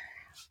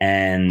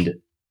 And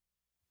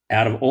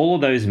out of all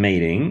of those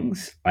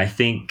meetings, I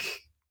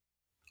think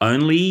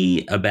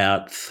only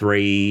about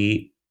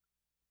 3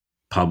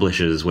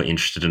 publishers were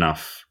interested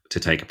enough to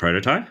take a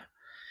prototype.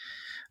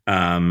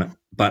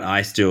 But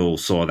I still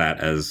saw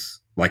that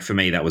as, like, for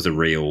me, that was a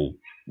real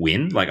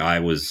win. Like,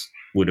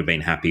 would have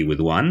been happy with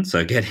 1.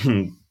 So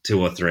getting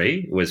 2 or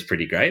 3 was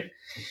pretty great.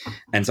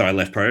 And so I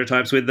left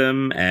prototypes with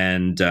them,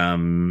 and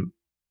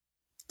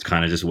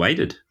kind of just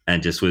waited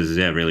and just was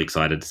really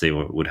excited to see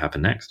what would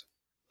happen next.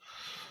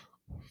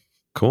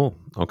 Cool.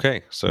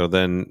 Okay. So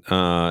then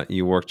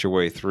you worked your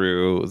way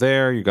through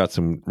there. You got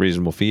some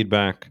reasonable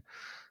feedback.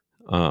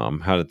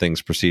 How did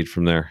things proceed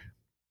from there?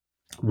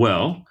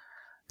 Well,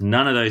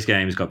 none of those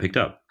games got picked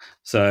up.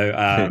 So,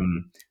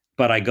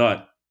 but I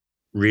got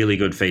really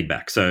good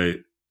feedback. So,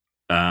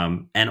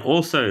 and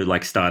also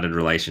like started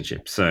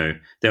relationships. So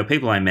there were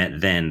people I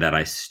met then that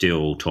I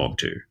still talk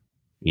to,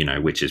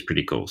 which is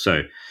pretty cool.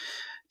 So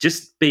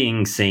just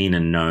being seen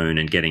and known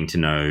and getting to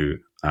know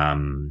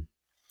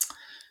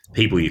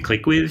people you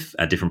click with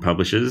at different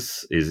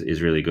publishers is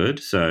really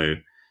good. So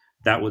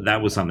that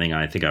was something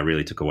I think I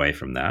really took away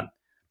from that.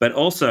 But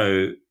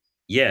also,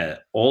 yeah,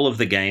 all of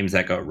the games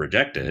that got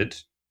rejected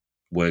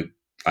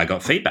I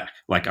got feedback.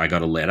 Like, I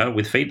got a letter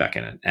with feedback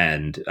in it,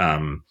 and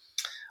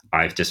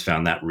I've just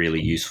found that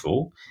really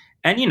useful.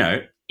 And,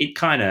 it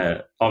kind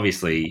of,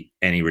 obviously,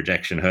 any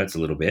rejection hurts a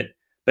little bit.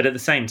 But at the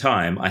same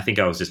time, I think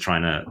I was just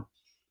trying to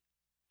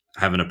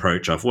have an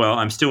approach of, well,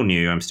 I'm still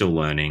new, I'm still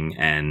learning.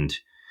 And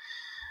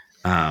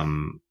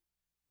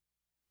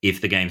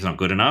if the game's not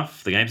good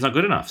enough, the game's not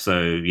good enough.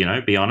 So,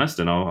 be honest,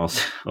 and I'll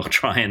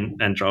try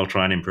and I'll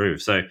try and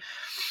improve. So,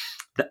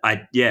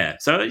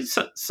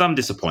 so some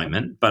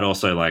disappointment, but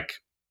also, like,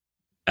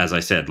 as I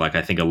said, like,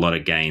 I think a lot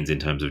of gains in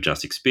terms of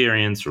just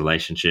experience,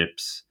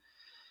 relationships.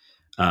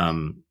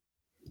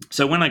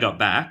 So when I got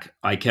back,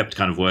 I kept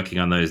kind of working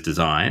on those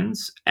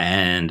designs,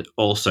 and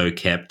also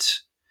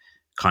kept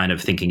kind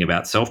of thinking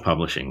about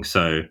self-publishing.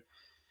 So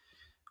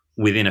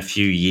within a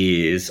few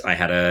years, I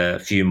had a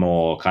few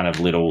more kind of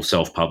little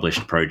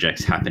self-published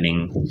projects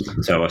happening.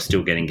 So I was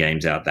still getting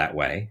games out that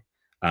way.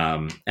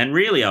 And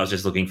really, I was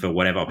just looking for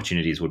whatever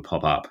opportunities would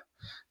pop up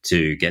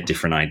to get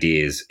different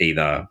ideas,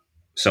 either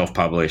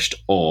self-published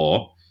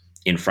or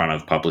in front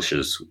of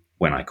publishers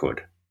when I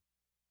could.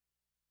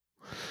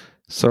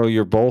 So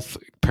you're both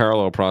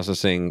parallel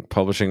processing,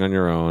 publishing on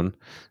your own,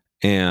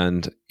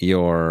 and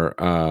you're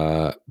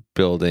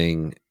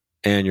building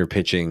and you're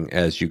pitching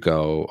as you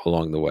go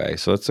along the way.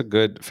 So that's a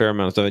good fair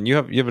amount of stuff. And you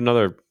have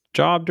another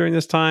job during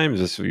this time?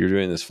 You're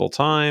doing this full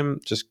time?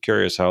 Just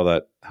curious how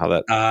that.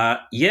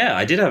 Yeah,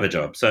 I did have a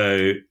job.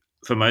 So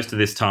for most of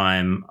this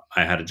time,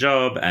 I had a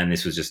job, and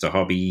this was just a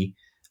hobby.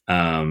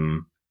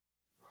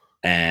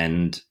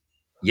 And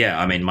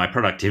yeah, I mean, my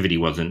productivity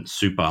wasn't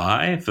super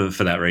high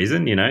for that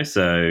reason,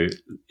 So,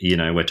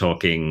 we're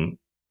talking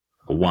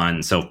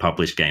 1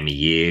 self-published game a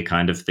year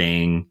kind of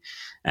thing,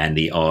 and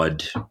the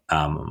odd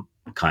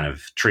kind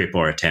of trip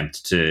or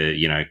attempt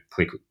to,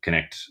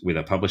 connect with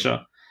a publisher.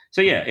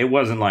 So yeah, it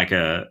wasn't like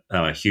a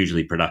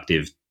hugely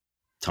productive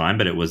time,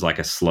 but it was like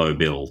a slow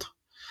build.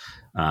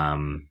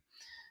 And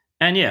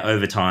yeah,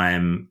 over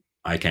time,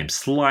 I became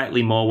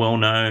slightly more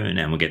well-known,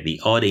 and we'll get the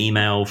odd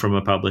email from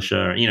a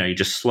publisher. You're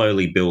just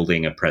slowly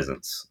building a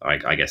presence,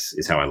 I guess,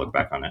 is how I look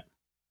back on it.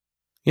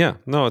 Yeah,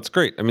 no, it's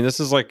great. I mean, this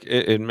is like,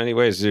 in many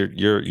ways,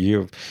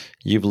 you've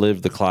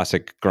lived the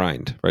classic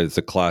grind, right? It's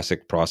a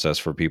classic process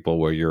for people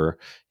where you're,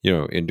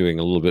 in doing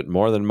a little bit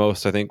more than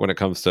most, I think, when it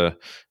comes to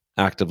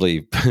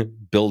actively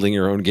building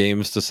your own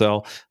games to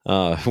sell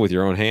with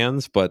your own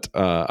hands. But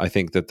I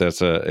think that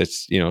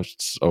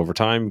it's over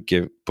time,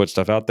 put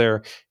stuff out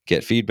there,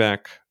 get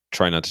feedback,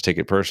 try not to take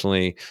it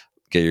personally,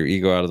 get your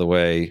ego out of the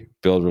way,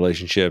 build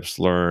relationships,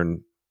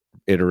 learn,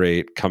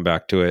 iterate, come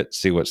back to it,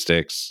 see what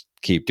sticks,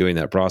 keep doing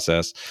that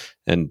process,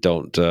 and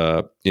don't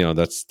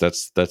that's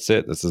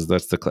it. That's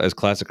as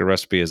classic a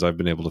recipe as I've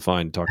been able to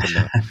find talking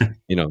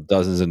to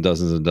dozens and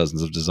dozens and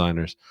dozens of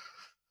designers.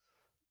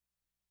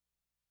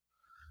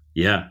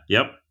 Yeah.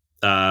 Yep.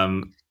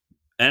 And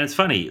it's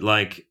funny,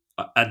 like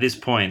at this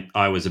point,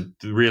 I was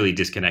really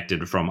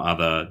disconnected from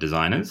other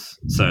designers.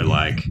 So,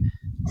 like,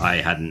 I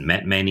hadn't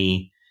met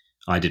many.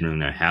 I didn't really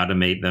know how to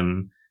meet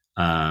them.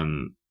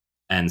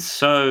 And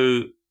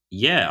so,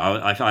 yeah,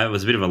 I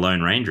was a bit of a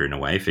lone ranger in a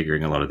way,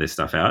 figuring a lot of this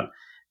stuff out.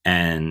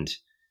 And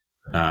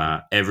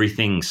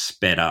everything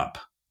sped up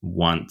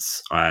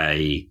once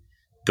I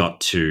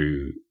got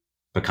to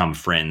become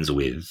friends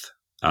with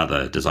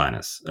other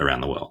designers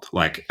around the world,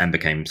 like, and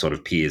became sort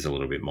of peers a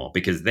little bit more,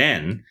 because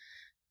then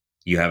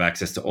you have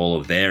access to all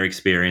of their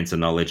experience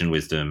and knowledge and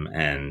wisdom.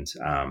 And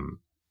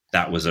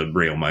that was a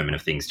real moment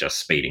of things just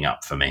speeding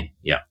up for me.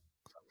 Yeah.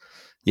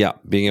 Yeah.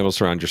 Being able to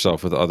surround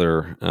yourself with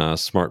other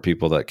smart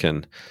people that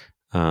can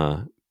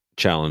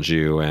challenge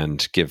you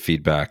and give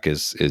feedback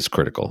is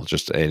critical.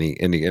 Just any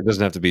it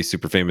doesn't have to be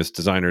super famous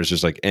designers,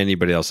 just like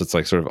anybody else that's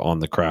like sort of on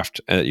the craft,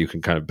 and you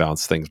can kind of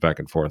bounce things back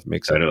and forth.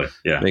 Makes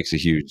a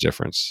huge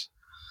difference.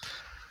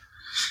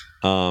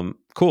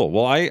 Cool.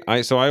 Well, I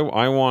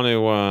want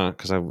to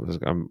because I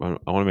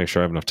want to make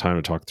sure I have enough time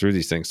to talk through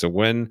these things. So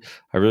when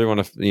I really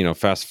want to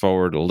fast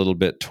forward a little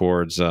bit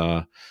towards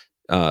Sushi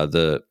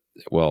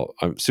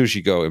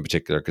Go in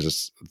particular, because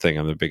it's the thing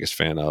I'm the biggest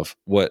fan of.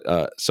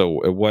 How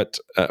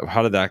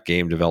did that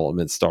game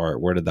development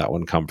start? Where did that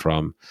one come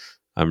from?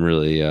 I'm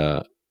really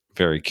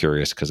very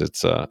curious, because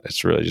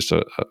it's really just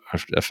a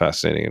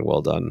fascinating and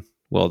well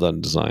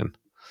done design.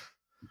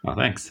 Oh,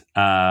 thanks.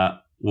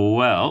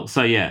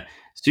 So yeah,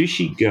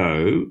 Sushi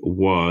Go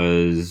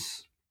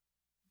was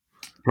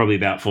probably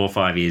about 4 or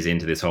 5 years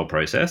into this whole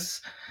process.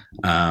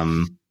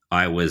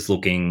 I was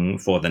looking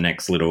for the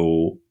next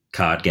little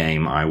card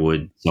game I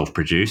would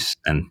self-produce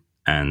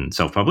and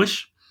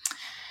self-publish,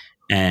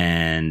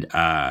 and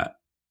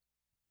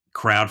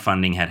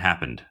crowdfunding had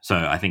happened. So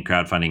I think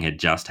crowdfunding had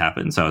just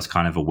happened, so I was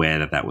kind of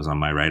aware that was on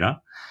my radar.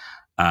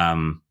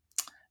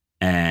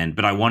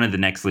 But I wanted the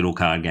next little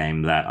card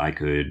game that I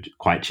could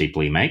quite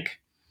cheaply make.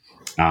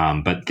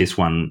 But this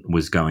one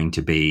was going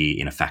to be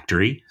in a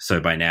factory. So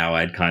by now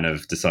I'd kind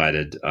of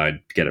decided I'd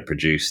get it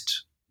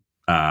produced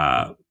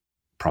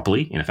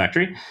properly in a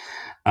factory.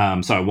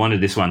 So I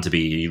wanted this one to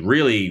be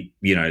really,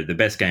 the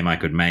best game I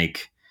could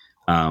make,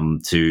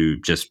 to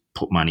just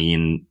put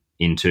money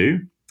into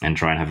and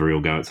try and have a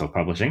real go at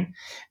self-publishing.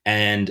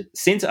 And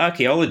since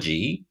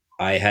Archaeology,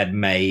 I had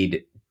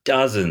made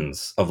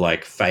dozens of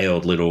like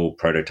failed little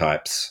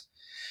prototypes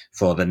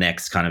for the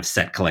next kind of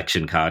set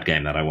collection card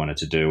game that I wanted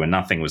to do, and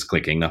nothing was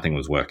clicking, nothing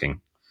was working.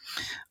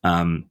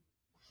 And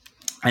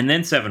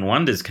then Seven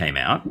Wonders came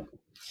out,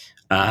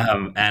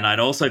 and I'd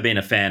also been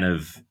a fan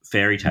of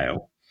Fairy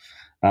Tale,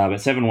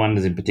 but Seven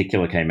Wonders in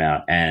particular came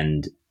out,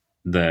 and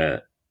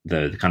the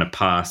kind of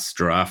past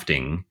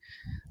drafting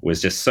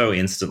was just so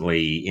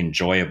instantly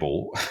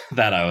enjoyable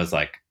that I was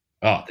like,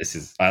 oh,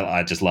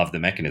 I just love the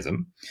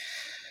mechanism.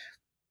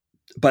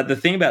 But the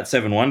thing about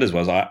Seven Wonders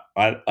was I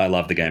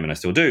love the game, and I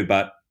still do,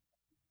 but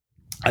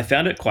I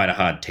found it quite a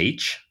hard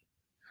teach.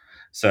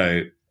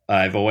 So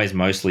I've always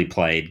mostly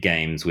played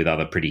games with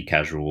other pretty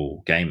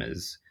casual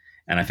gamers,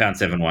 and I found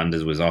Seven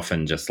Wonders was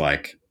often just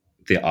like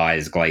the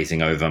eyes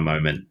glazing over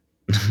moment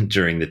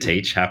during the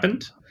teach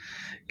happened,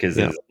 because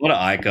there's a lot of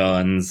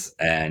icons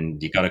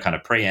and you got to kind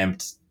of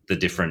preempt the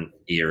different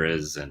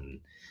eras, and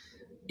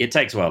it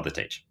takes a while to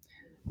teach.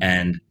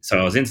 And so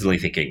I was instantly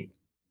thinking,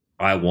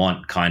 I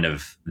want kind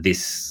of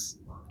this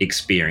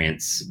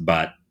experience,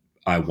 but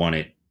I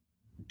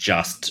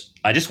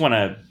just want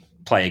to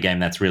play a game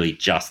that's really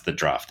just the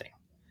drafting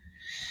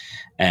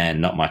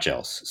and not much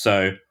else.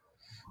 So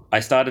I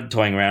started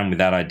toying around with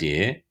that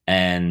idea,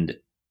 and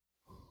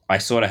I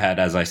sort of had,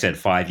 as I said,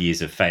 5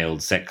 years of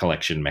failed set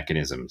collection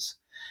mechanisms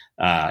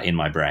in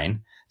my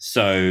brain.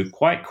 So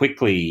quite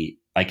quickly,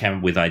 I came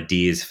up with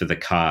ideas for the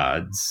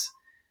cards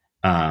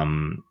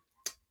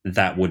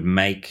that would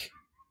make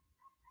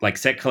like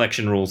set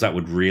collection rules that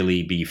would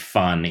really be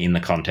fun in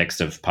the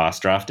context of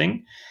past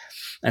drafting.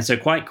 And so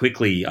quite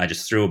quickly, I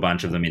just threw a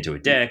bunch of them into a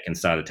deck and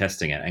started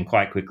testing it. And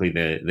quite quickly,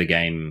 the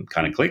game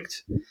kind of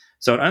clicked.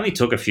 So it only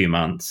took a few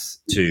months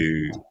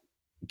to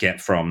get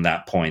from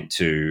that point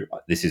to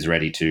this is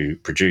ready to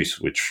produce,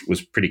 which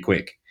was pretty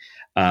quick.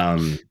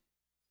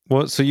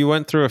 Well, so you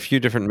went through a few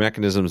different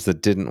mechanisms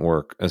that didn't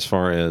work as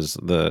far as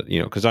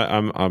because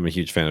I'm a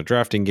huge fan of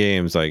drafting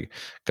games. I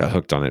got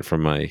hooked on it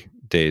from my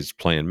days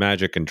playing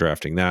Magic and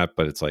drafting that,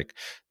 but it's like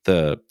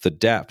the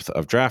depth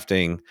of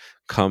drafting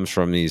comes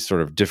from these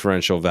sort of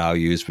differential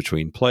values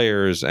between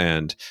players,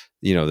 and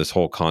this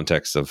whole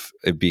context of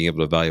being able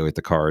to evaluate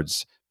the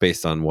cards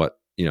based on what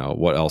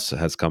else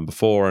has come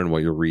before and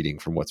what you're reading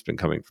from what's been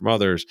coming from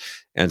others.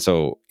 And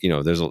so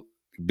there's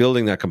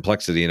building that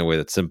complexity in a way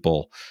that's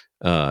simple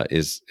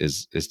is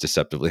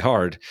deceptively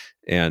hard.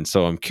 And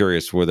so I'm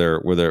curious, were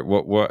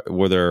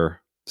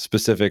there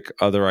specific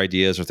other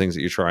ideas or things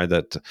that you tried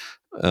that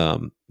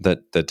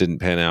that didn't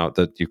pan out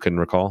that you can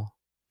recall?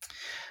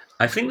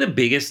 I think the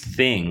biggest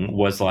thing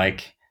was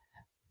like,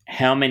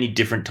 how many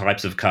different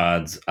types of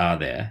cards are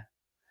there,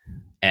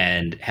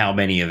 and how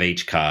many of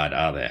each card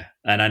are there?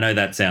 And I know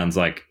that sounds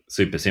like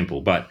super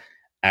simple, but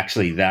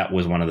actually, that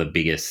was one of the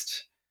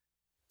biggest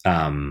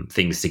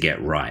things to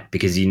get right,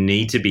 because you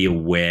need to be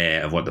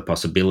aware of what the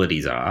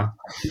possibilities are,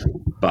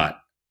 but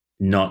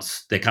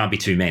there can't be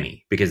too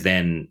many, because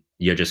then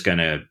you're just going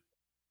to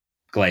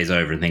glaze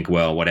over and think,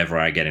 well, whatever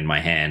I get in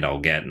my hand, I'll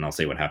get, and I'll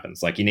see what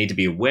happens. Like, you need to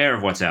be aware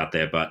of what's out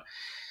there, but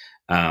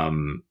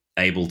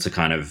able to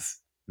kind of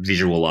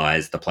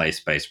visualize the play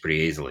space pretty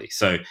easily.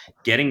 So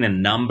getting the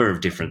number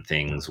of different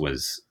things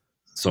was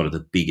sort of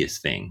the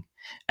biggest thing.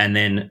 And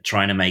then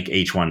trying to make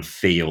each one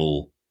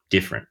feel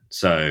different.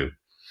 So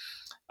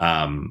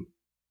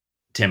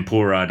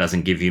tempura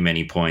doesn't give you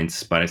many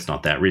points, but it's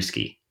not that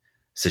risky.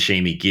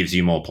 Sashimi gives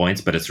you more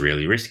points, but it's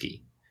really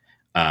risky.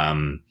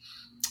 Maki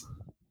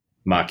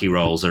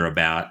rolls are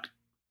about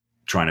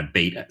trying to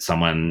beat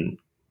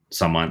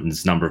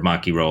someone's number of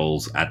marquee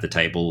rolls at the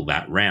table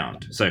that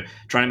round. So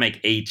trying to make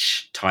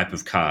each type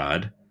of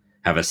card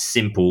have a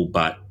simple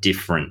but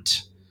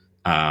different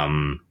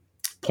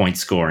point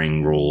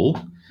scoring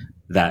rule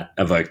that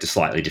evoked a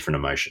slightly different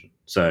emotion.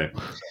 So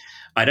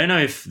I don't know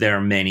if there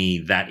are many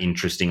that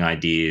interesting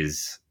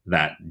ideas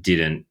that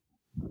didn't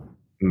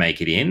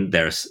make it in.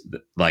 There's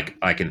like,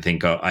 I can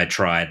think of, I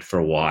tried for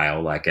a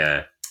while like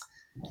a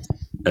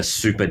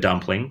super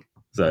dumpling.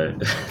 So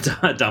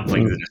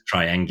dumplings are just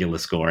triangular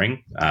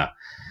scoring.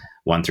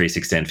 1, 3,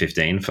 6, 10,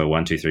 15 for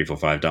 1, 2, 3, 4,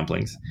 5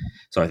 dumplings.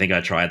 So I think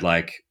I tried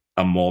like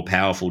a more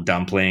powerful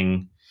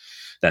dumpling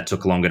that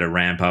took longer to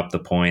ramp up the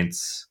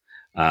points.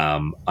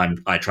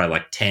 I tried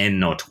like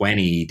 10 or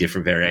 20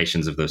 different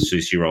variations of the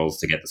sushi rolls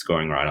to get the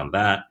scoring right on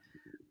that.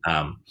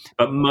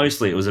 But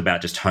mostly it was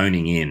about just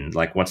honing in,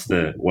 like what's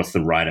the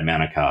right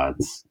amount of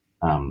cards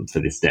for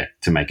this deck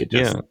to make it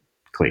just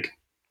click.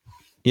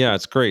 Yeah,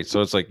 it's great.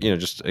 So it's like,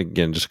 just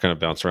kind of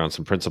bounce around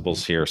some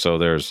principles here. So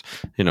there's,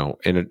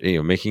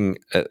 making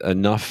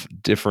enough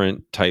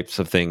different types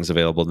of things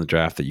available in the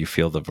draft that you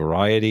feel the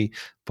variety,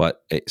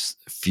 but it's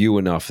few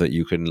enough that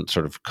you can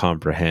sort of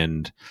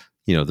comprehend,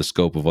 the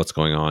scope of what's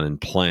going on and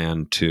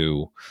plan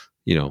to,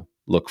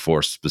 look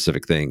for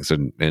specific things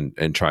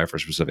and try for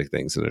specific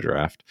things in a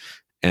draft.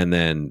 And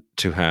then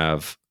to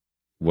have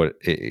what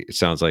it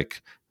sounds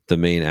like the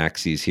main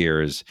axes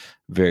here is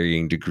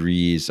varying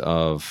degrees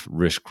of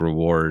risk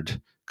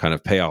reward kind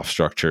of payoff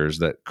structures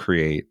that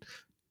create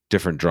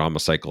different drama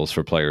cycles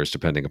for players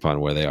depending upon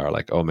where they are.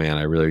 Like, oh man,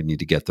 I really need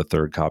to get the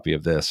third copy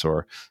of this,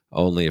 or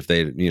only if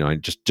they, I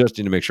just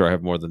need to make sure I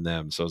have more than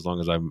them. So as long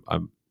as I'm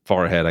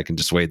far ahead, I can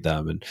dissuade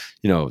them,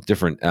 and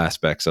different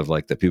aspects of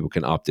like that people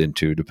can opt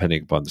into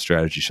depending upon the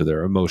strategy. So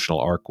their emotional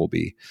arc will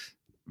be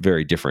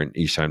very different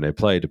each time they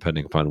play,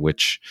 depending upon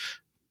which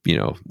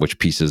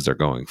pieces they're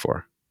going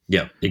for.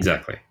 Yeah,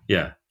 exactly.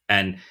 Yeah.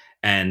 And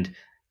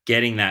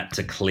getting that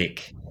to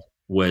click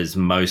was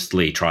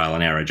mostly trial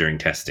and error during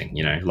testing,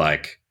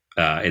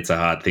 it's a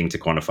hard thing to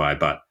quantify,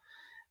 but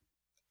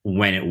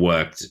when it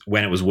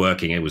was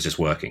working, it was just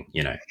working,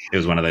 it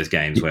was one of those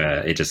games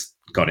where it just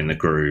got in the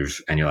groove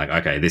and you're like,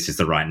 okay, this is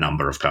the right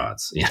number of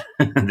cards. Yeah.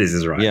 This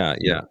is right.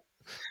 Yeah.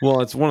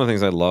 Well, it's one of the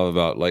things I love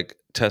about like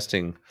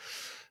testing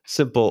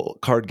simple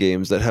card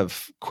games that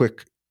have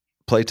quick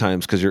play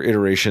times, because your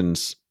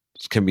iterations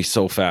can be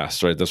so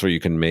fast, right? That's where you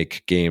can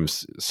make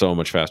games so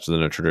much faster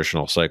than a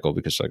traditional cycle,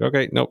 because like,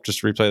 okay, nope,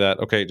 just replay that.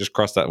 Okay, just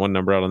cross that one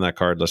number out on that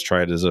card. Let's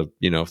try it as a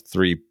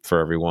 3 for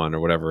every one or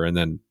whatever, and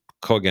then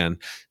go again.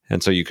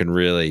 And so you can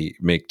really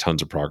make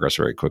tons of progress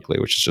very quickly,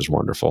 which is just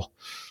wonderful.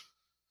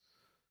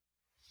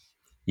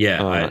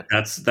 Yeah,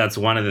 that's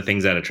one of the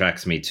things that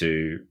attracts me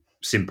to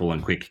simple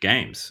and quick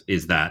games,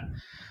 is that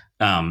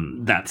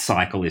that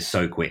cycle is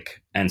so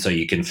quick, and so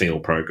you can feel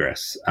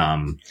progress.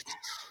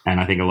 And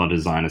I think a lot of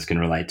designers can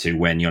relate to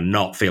when you're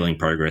not feeling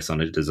progress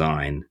on a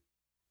design,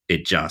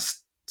 it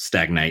just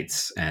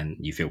stagnates and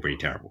you feel pretty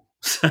terrible.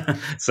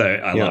 So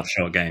I love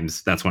short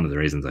games. That's one of the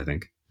reasons, I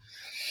think.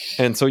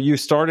 And so you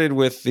started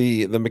with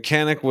the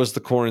mechanic was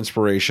the core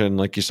inspiration.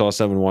 Like you saw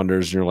Seven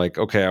Wonders and you're like,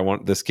 okay, I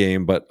want this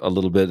game, but a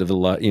little bit of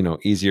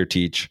easier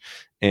teach.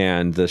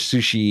 And the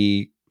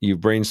sushi, you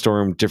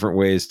brainstormed different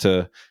ways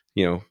to,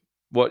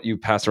 what you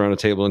pass around a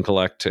table and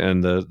collect,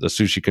 and the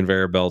sushi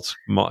conveyor belts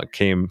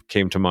came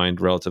to mind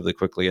relatively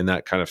quickly, and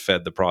that kind of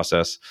fed the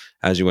process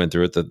as you went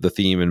through it. The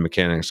theme and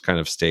mechanics kind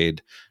of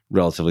stayed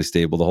relatively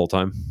stable the whole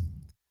time.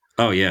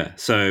 Oh yeah.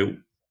 So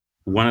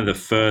one of the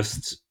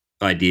first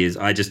ideas,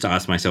 I just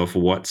asked myself,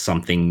 what's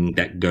something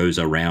that goes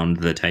around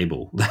the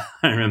table?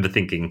 I remember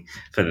thinking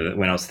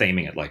when I was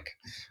theming it, like,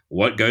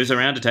 what goes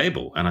around a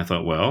table? And I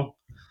thought, well,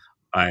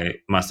 I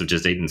must have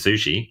just eaten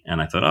sushi, and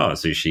I thought, a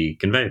sushi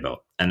conveyor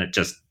belt, and that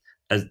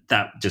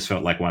just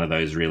felt like one of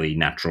those really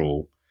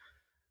natural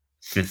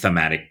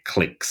thematic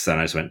clicks. And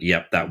I just went,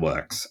 yep, that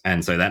works.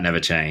 And so that never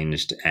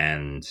changed.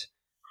 And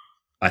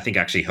I think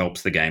actually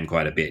helps the game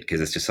quite a bit, because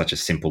it's just such a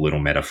simple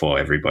little metaphor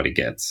everybody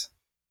gets.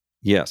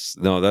 Yes,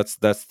 no, that's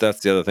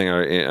the other thing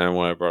I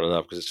why I brought it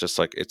up, because it's just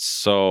like it's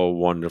so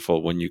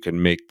wonderful when you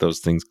can make those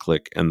things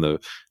click, and the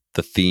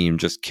theme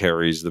just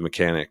carries the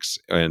mechanics,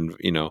 and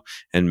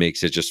and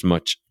makes it just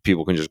much,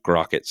 people can just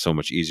grok it so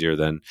much easier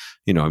than,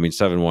 I mean,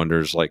 Seven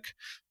Wonders, like,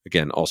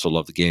 again, also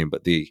love the game,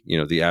 but the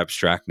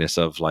abstractness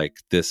of like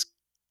this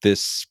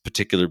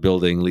particular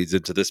building leads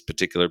into this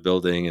particular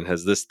building and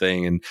has this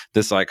thing and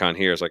this icon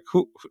here is like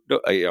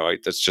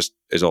that's just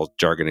is all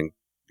jargon and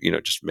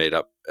just made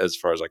up as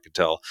far as I could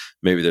tell.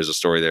 Maybe there's a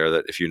story there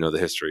that if you know the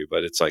history,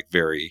 but it's like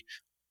very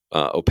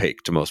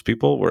opaque to most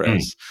people.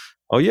 Whereas,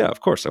 oh yeah, of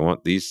course, I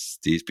want these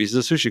pieces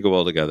of sushi go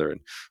well together,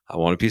 and I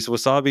want a piece of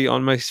wasabi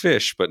on my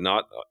fish, but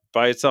not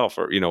by itself,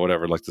 or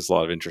whatever. Like, there's a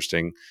lot of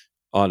interesting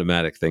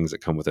automatic things that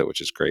come with it, which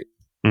is great.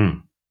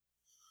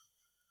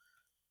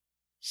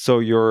 So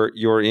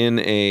you're in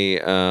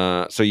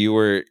a so you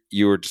were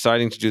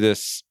deciding to do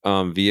this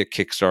via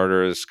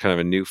Kickstarter as kind of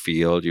a new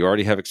field. You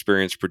already have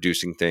experience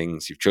producing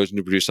things. You've chosen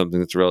to produce something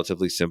that's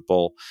relatively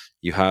simple.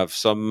 You have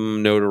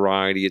some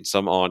notoriety and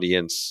some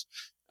audience,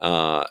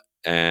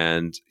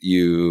 and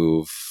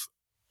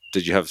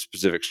did you have a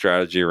specific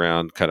strategy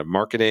around kind of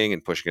marketing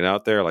and pushing it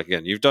out there? Like,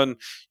 again, you're doing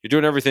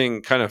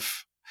everything kind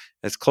of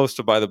as close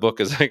to by the book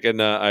as I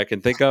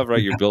can think of,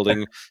 right? You're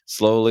building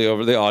slowly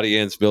over the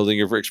audience, building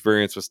your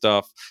experience with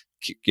stuff,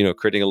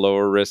 creating a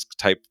lower risk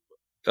type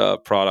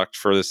product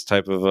for this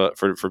type of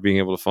for being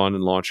able to fund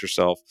and launch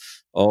yourself.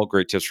 All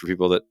great tips for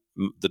people that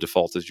the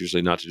default is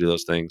usually not to do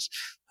those things.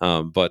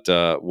 But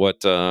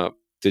what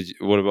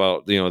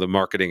about the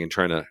marketing and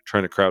trying to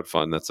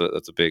crowdfund? That's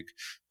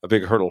a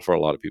big hurdle for a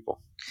lot of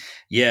people.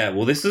 Yeah,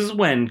 well, this is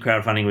when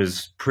crowdfunding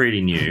was pretty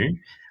new.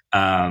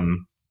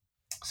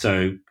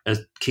 So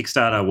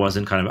Kickstarter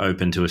wasn't kind of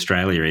open to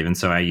Australia even,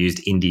 so I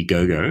used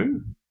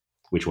Indiegogo,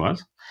 which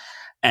was.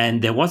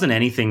 And there wasn't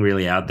anything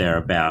really out there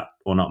about,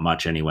 or not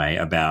much anyway,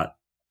 about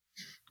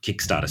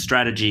Kickstarter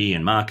strategy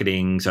and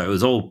marketing. So it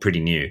was all pretty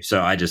new.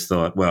 So I just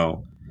thought,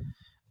 well,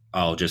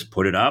 I'll just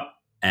put it up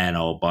and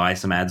I'll buy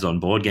some ads on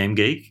Board Game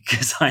Geek,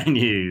 because I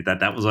knew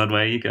that was one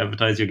way you could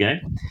advertise your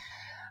game.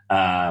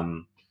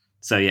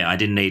 So yeah, I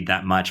didn't need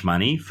that much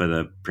money for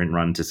the print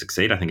run to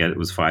succeed. I think it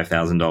was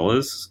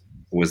 $5,000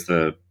 was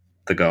the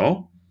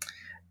goal,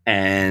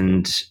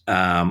 and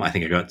I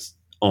think I got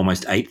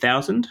almost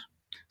 8,000.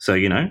 So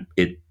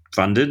it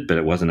funded, but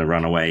it wasn't a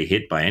runaway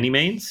hit by any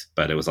means.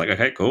 But it was like,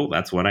 okay, cool,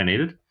 that's what I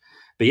needed.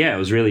 But yeah, it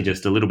was really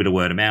just a little bit of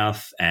word of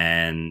mouth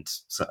and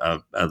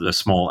a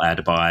small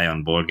ad buy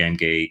on Board Game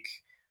Geek.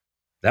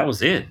 That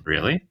was it,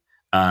 really,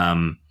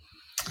 and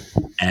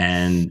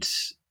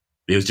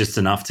it was just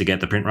enough to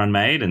get the print run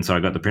made. And so I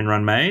got the print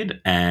run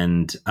made,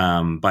 and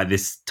by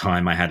this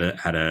time I had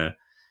a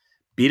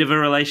bit of a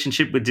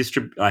relationship with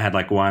I had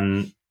like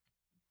one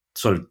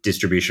sort of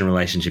distribution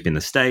relationship in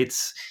the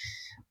States,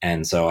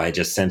 and so I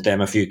just sent them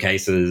a few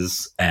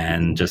cases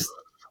and just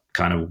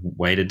kind of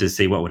waited to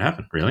see what would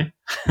happen, really.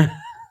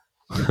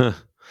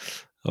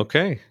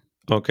 Okay,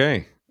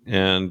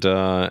 and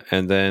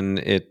then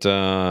it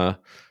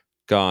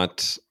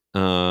got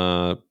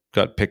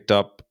picked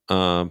up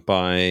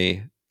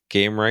by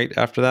Gamewright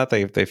after that.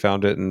 They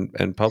found it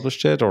and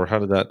published it, or how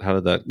did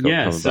that go?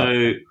 Yeah,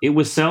 so it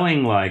was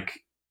selling like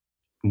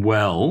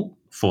well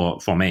for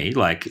me.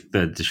 Like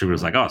the distributor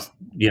was like, oh,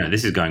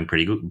 this is going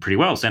pretty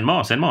well. Send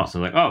more. So I was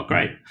like, oh,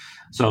 great.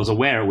 So I was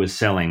aware it was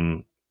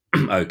selling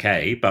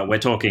okay, but we're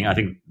talking, I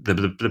think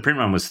the print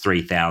run was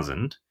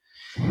 3,000,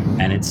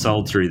 and it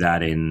sold through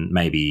that in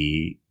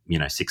maybe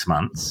 6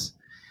 months.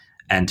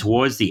 And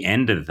towards the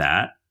end of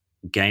that,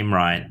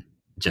 Gamewright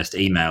just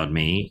emailed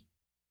me,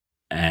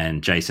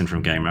 and Jason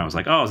from Gamewright was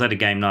like, oh, I was at a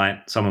game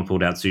night, someone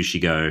pulled out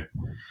Sushi Go,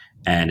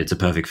 and it's a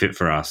perfect fit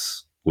for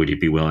us. Would you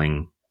be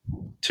willing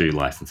to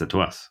license it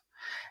to us?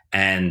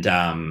 And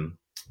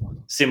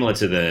similar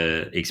to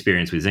the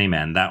experience with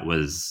Z-Man, that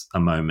was a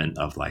moment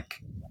of like,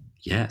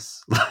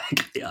 yes,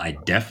 like I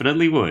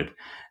definitely would.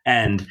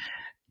 And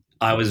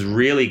I was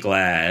really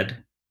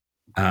glad.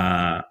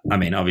 I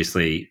mean,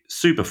 obviously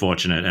super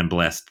fortunate and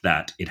blessed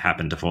that it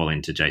happened to fall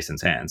into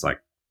Jason's hands. Like,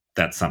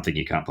 that's something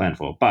you can't plan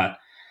for. But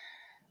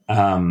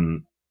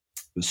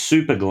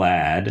super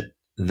glad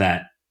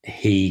that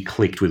he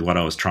clicked with what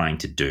I was trying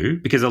to do,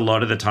 because a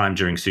lot of the time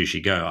during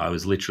Sushi Go, I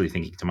was literally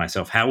thinking to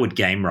myself, how would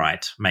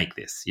Gamewright make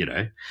this,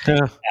 Yeah.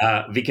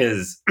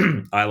 Because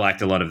I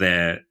liked a lot of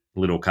their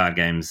little card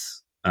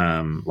games,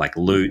 like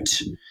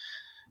Loot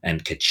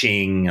and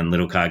Kaching and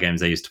little card games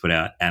they used to put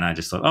out. And I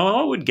just thought, oh,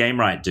 what would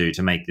Gamewright do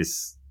to make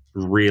this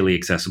really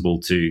accessible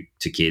to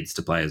kids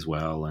to play as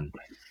well? And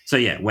so,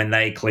 yeah, when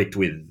they clicked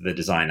with the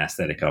design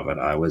aesthetic of it,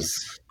 I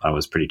was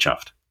pretty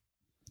chuffed.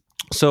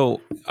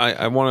 So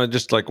I want to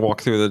just like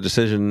walk through the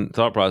decision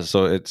thought process.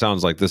 So it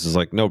sounds like this is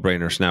like no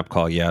brainer, snap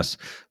call, yes.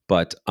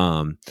 But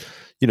I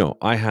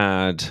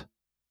had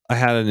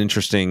an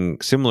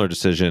interesting similar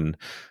decision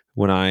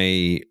when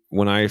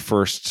I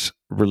first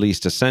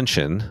released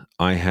Ascension.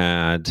 I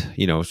had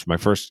my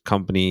first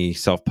company,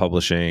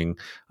 self-publishing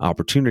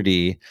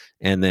opportunity,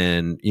 and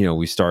then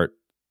we start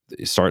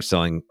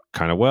selling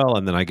kind of well,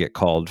 and then I get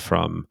called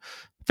from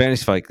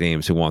Fantasy Flight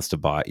Games, who wants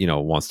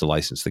to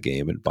license the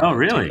game and buy Oh, it, take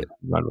really? it,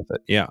 and run with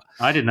it. Yeah,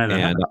 I didn't know that.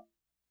 and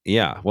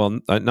yeah, well,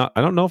 I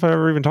don't know if I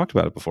ever even talked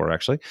about it before,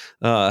 actually.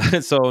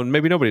 So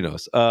maybe nobody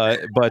knows.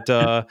 But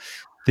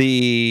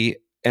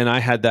and I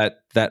had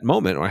that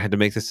moment where I had to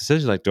make this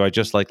decision: like, do I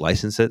just like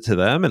license it to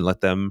them and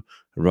let them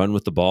run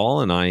with the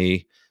ball, and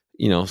I,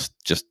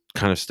 just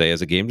kind of stay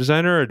as a game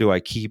designer, or do I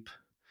keep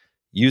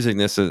using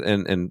this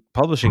and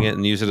publishing it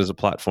and use it as a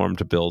platform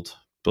to build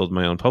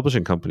my own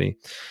publishing company?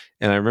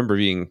 And I remember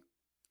being,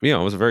 it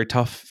was a very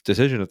tough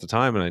decision at the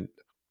time, and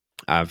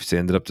I obviously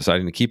ended up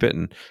deciding to keep it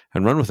and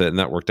run with it, and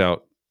that worked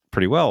out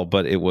pretty well.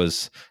 But it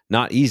was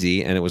not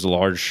easy, and it was a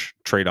large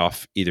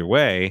trade-off either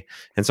way.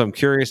 And so I'm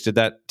curious, did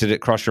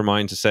it cross your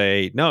mind to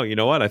say, no, you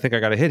know what, I think I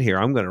got a hit here,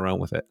 I'm going to run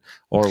with it?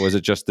 Or was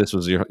it just this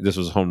was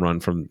a home run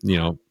from,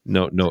 no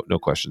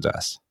questions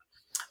asked?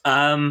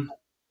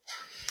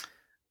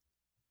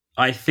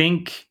 I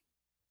think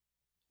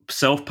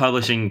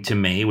self-publishing to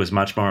me was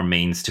much more a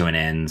means to an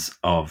ends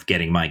of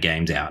getting my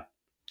games out.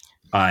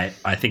 I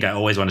think I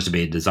always wanted to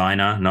be a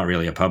designer, not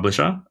really a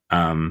publisher,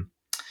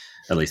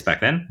 at least back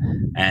then.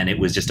 And it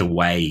was just a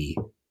way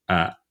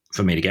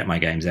for me to get my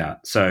games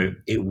out. So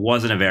it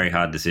wasn't a very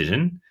hard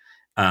decision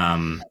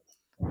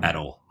at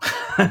all.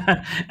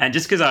 And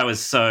just because I was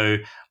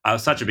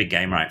such a big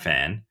Gamewright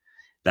fan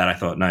that I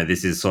thought, no,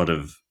 this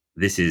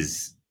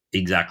is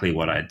exactly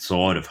what I'd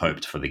sort of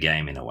hoped for the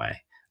game in a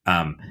way.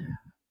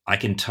 I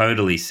can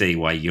totally see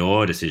why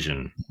your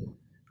decision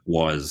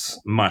was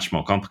much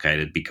more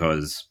complicated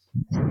because,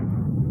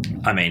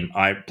 I mean,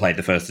 I played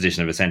the first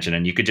edition of Ascension,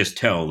 and you could just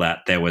tell that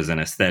there was an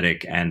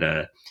aesthetic and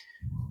a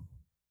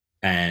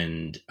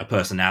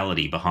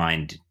personality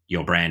behind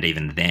your brand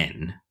even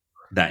then,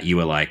 that you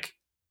were like,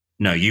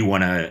 no, you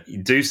want to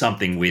do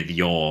something with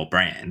your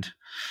brand.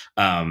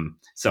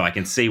 So I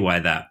can see why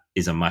that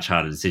is a much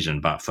harder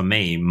decision. But for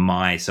me,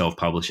 my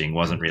self-publishing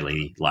wasn't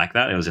really like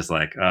that. It was just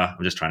like, I'm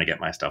just trying to get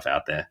my stuff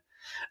out there.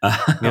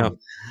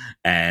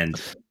 And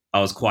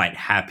I was quite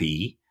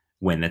happy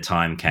when the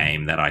time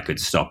came that I could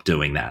stop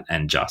doing that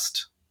and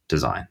just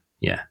design.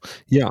 Yeah.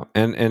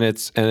 And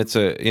it's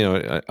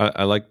a,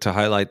 I like to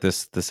highlight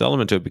this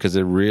element to it because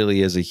it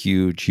really is a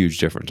huge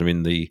difference. I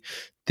mean,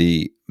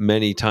 the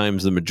many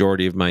times the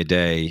majority of my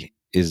day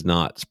is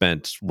not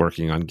spent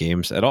working on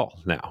games at all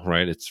now,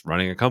 right? It's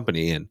running a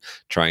company and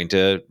trying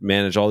to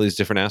manage all these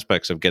different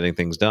aspects of getting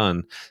things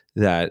done.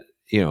 That,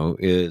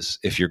 is,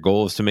 if your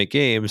goal is to make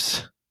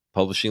games,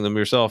 publishing them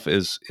yourself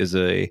is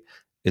a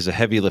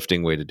heavy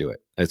lifting way to do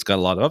it. It's got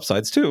a lot of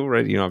upsides too,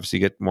 right? Obviously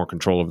you get more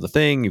control of the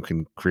thing. You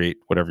can create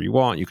whatever you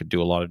want. You could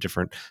do a lot of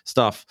different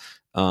stuff,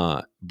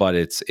 but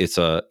it's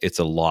a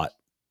lot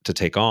to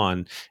take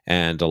on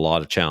and a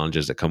lot of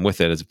challenges that come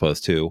with it, as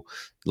opposed to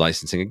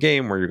licensing a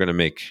game where you're going to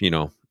make,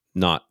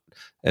 not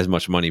as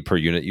much money per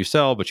unit you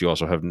sell, but you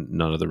also have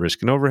none of the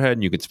risk and overhead,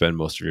 and you could spend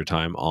most of your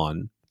time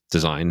on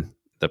design,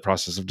 the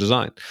process of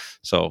design.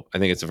 So I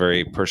think it's a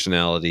very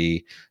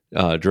personality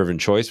driven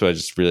choice, but I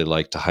just really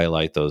like to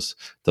highlight those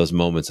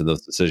moments and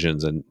those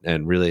decisions,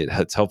 and really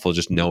it's helpful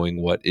just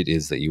knowing what it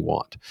is that you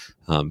want,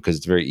 because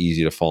it's very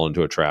easy to fall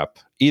into a trap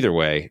either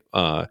way,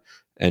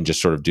 and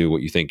just sort of do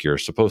what you think you're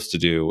supposed to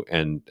do,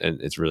 and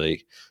it's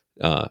really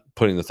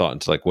putting the thought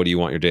into like, what do you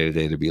want your day to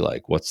day to be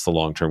like? What's the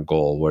long term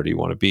goal? Where do you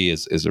want to be?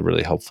 Is a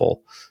really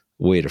helpful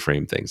way to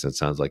frame things. It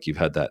sounds like you've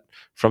had that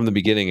from the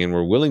beginning, and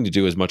were willing to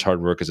do as much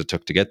hard work as it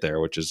took to get there,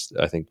 which is,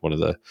 I think, one of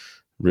the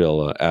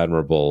real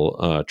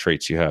admirable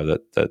traits you have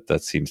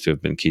that seems to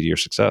have been key to your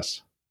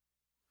success.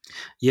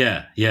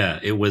 Yeah.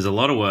 It was a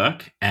lot of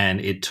work,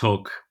 and it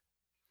took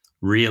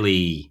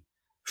really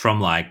from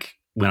like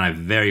when I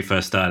very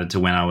first started to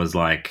when I was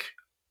like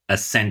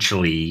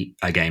essentially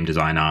a game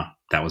designer,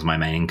 that was my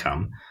main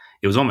income.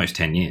 It was almost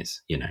 10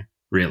 years,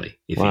 really,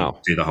 if you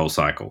do the whole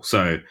cycle.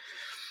 So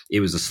it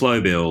was a slow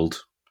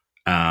build,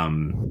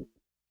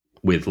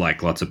 with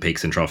like lots of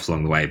peaks and troughs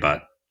along the way,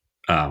 but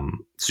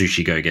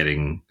Sushi Go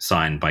getting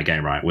signed by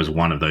Gamewright was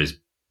one of those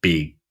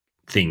big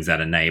things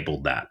that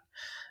enabled that.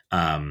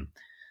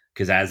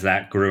 Because as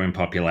that grew in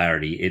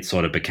popularity, it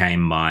sort of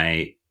became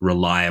my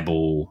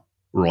reliable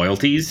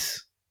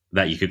royalties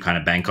that you could kind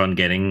of bank on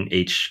getting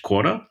each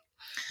quarter.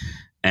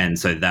 And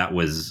so that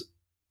was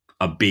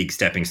a big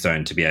stepping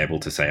stone to be able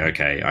to say,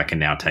 okay, I can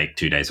now take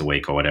 2 days a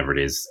week or whatever it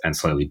is and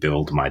slowly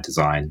build my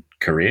design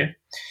career.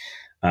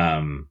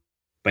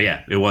 But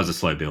yeah, it was a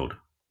slow build,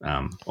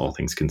 all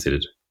things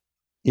considered.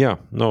 Yeah,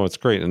 no, it's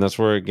great. And that's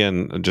where,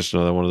 again, just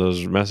another one of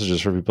those messages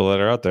for people that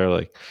are out there,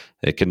 like,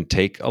 it can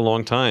take a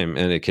long time,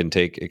 and it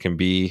can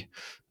be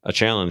a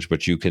challenge,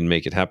 but you can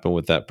make it happen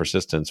with that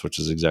persistence, which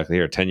is exactly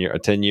here.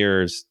 10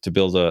 years to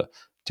build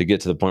to get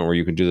to the point where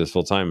you can do this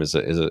full time is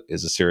a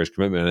serious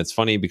commitment. And it's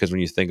funny because when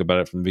you think about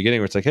it from the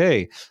beginning, where it's like,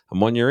 hey, I'm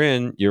 1 year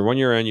in, you're 1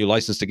 year in, you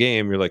licensed a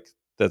game, you're like,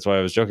 that's why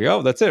I was joking.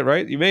 Oh, that's it,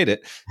 right? You made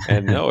it.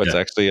 And no, it's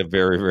actually a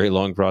very, very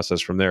long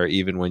process from there,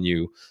 even when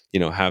you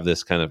have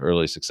this kind of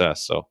early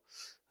success. So,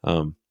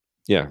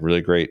 yeah,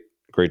 really great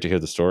to hear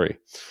the story.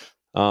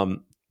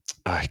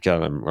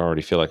 God, I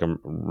already feel like I'm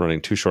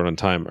running too short on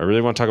time. I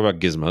really want to talk about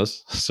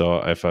gizmos. So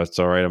if it's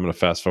all right, I'm going to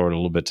fast forward a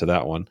little bit to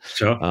that one,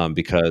 Sure.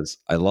 because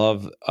I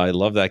love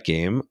that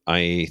game.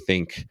 I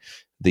think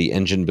the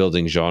engine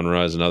building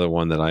genre is another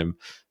one that I'm,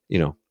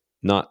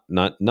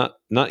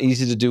 not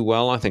easy to do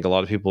well. I think a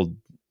lot of people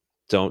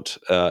don't,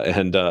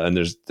 and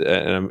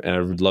I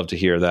would love to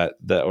hear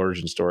the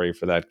origin story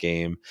for that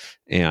game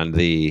and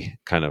the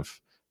kind of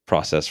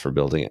process for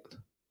building it.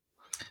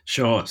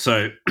 Sure.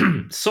 So,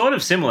 sort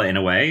of similar in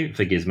a way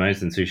for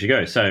Gizmos and Sushi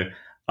Go. So,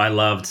 I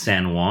loved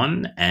San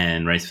Juan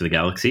and Race for the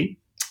Galaxy,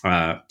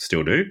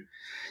 still do,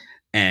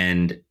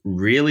 and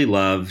really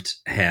loved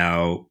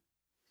how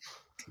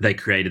they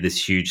created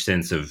this huge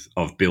sense of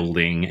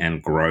building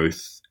and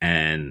growth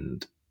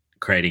and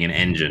creating an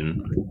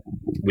engine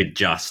with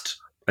just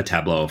a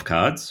tableau of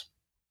cards.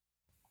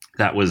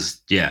 That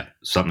was,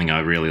 something I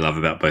really love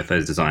about both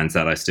those designs.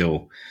 That I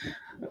still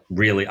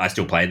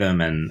play them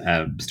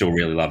and still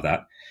really love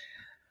that.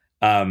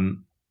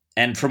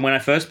 And from when I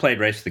first played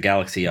Race for the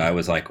Galaxy, I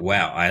was like,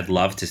 wow, I'd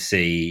love to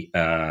see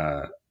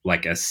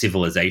like a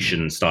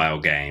Civilization style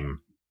game,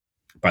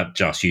 but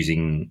just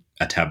using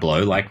a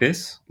tableau like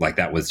this. Like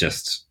that was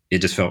it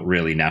just felt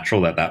really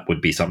natural that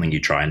would be something you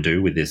try and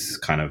do with this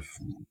kind of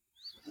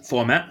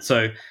format.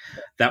 So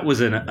that was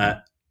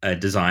a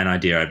design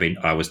idea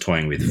I was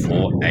toying with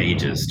for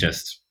ages,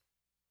 just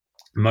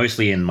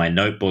mostly in my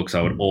notebooks.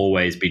 I would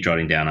always be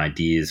jotting down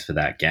ideas for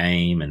that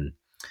game and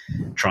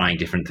trying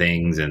different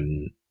things,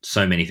 and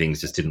so many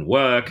things just didn't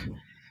work.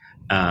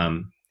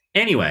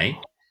 Anyway,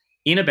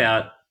 in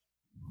about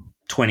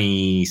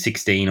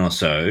 2016 or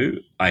so,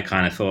 I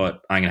kind of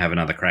thought I'm going to have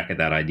another crack at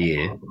that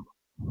idea.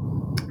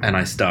 And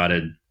I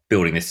started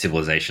building this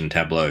Civilization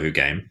tableau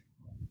game.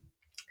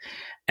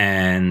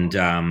 And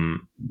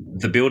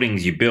the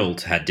buildings you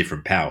built had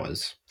different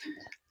powers.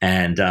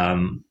 And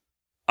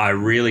I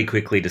really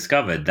quickly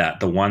discovered that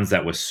the ones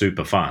that were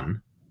super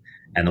fun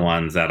and the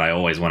ones that I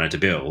always wanted to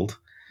build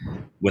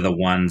were the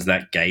ones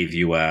that gave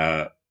you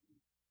a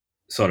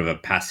sort of a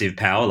passive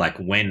power, like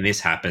when this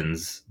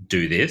happens,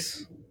 do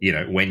this.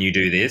 When you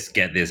do this,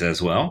 get this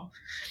as well.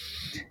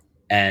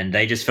 And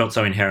they just felt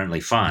so inherently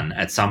fun.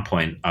 At some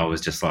point, I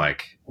was just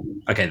like,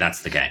 okay,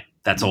 that's the game.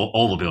 That's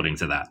all the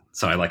buildings are that.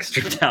 So I like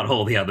stripped out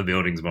all the other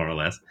buildings more or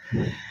less.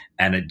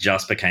 And it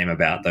just became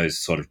about those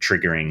sort of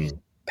triggering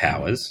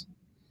powers.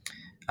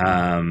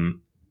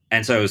 And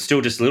so it was still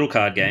just a little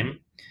card game.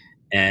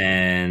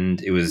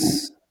 And it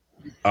was,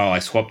 I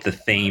swapped the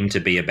theme to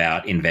be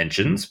about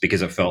inventions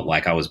because it felt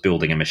like I was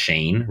building a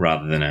machine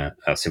rather than a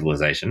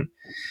civilization.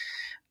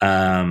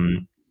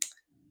 And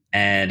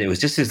it was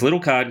just this little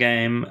card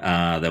game.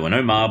 There were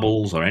no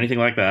marbles or anything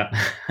like that.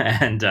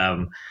 And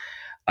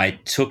I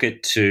took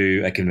it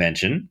to a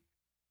convention.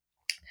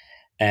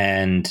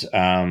 And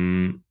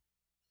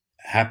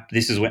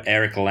this is where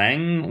Eric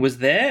Lang was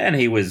there, and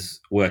he was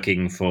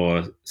working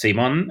for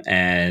CMON,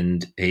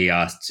 and he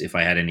asked if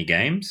I had any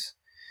games.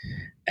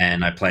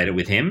 And I played it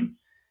with him.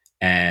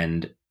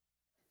 And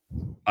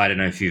I don't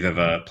know if you've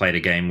ever played a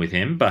game with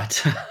him,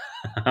 but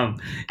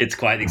it's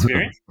quite the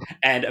experience.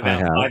 And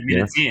about 5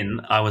 minutes in,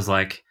 I was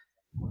like,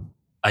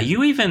 are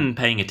you even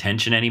paying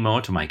attention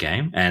anymore to my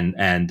game?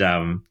 And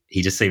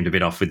he just seemed a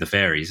bit off with the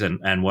fairies.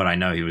 And what I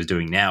know he was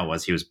doing now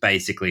was he was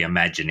basically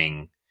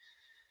imagining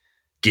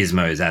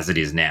Gizmos as it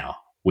is now,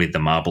 with the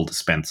marble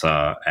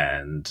dispenser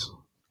and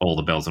all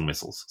the bells and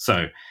whistles.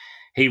 So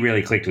he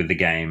really clicked with the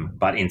game,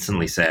 but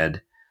instantly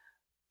said,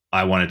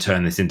 I want to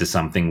turn this into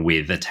something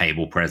with a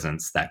table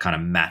presence that kind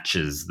of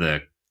matches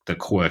the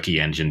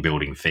quirky engine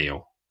building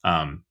feel.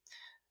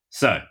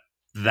 So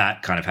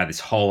that kind of had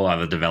this whole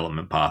other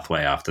development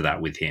pathway after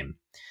that with him.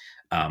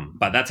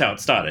 But that's how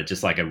it started,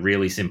 just like a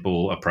really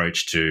simple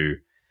approach to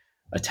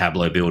a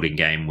tableau building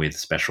game with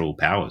special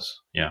powers.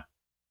 Yeah.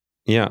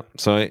 Yeah.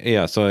 So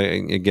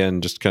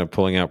again, just kind of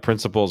pulling out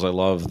principles. I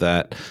love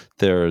that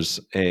there's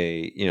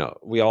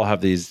we all have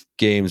these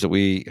games that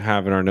we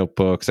have in our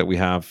notebooks that we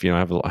have, I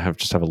have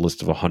a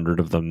list of 100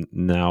 of them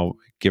now,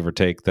 give or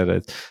take, that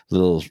it's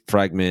little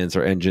fragments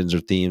or engines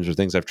or themes or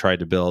things I've tried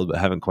to build but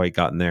haven't quite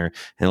gotten there. And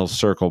it'll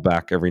circle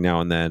back every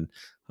now and then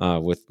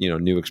with,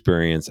 new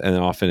experience. And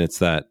often it's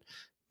that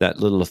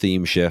little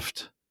theme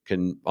shift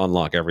can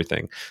unlock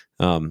everything.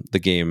 The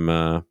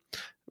game,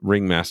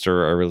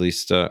 Ringmaster, I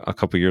released a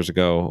couple years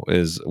ago,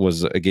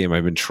 was a game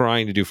I've been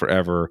trying to do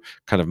forever.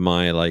 Kind of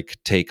my like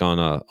take on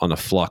a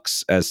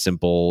Flux, as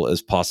simple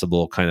as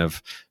possible, kind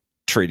of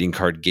trading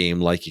card game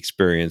like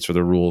experience where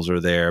the rules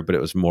are there, but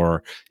it was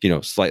more,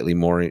 slightly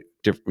more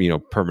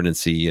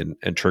permanency and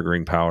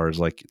triggering powers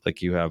like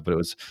you have. But it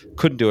was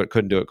couldn't do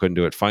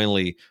it.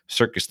 Finally,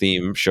 Circus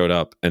Theme showed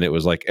up, and it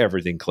was like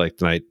everything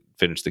clicked, and I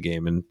finished the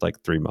game in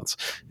like 3 months.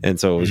 And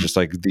so it was just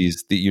like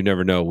you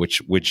never know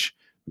which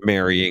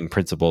marrying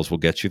principles will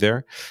get you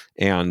there,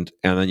 and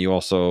then you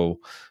also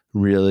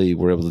really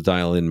were able to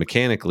dial in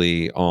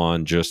mechanically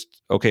on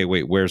just, okay,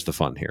 wait, where's the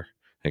fun here?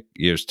 Like,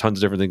 there's tons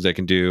of different things I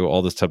can do,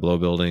 all this tableau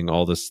building,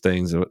 all this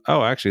things.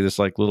 Oh, actually, this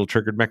like little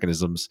triggered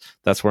mechanisms,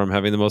 that's where I'm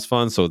having the most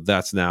fun. So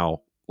that's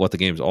now what the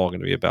game's all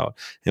going to be about.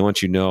 And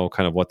once you know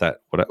kind of what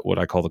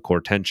I call the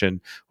core tension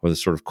or the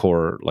sort of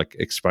core like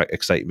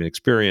excitement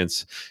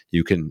experience,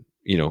 you can,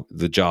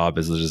 the job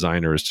as the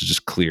designer is to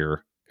just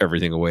clear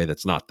everything away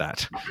that's not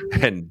that,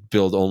 and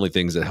build only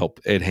things that help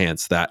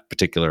enhance that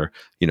particular,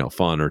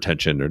 fun or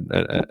tension or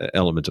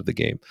element of the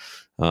game,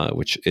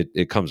 which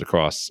it comes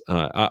across.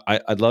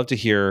 I'd love to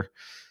hear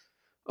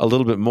a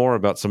little bit more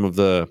about some of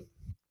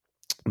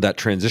that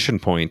transition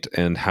point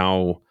and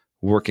how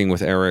working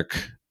with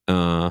Eric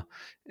and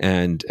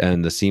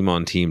the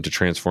CMON team to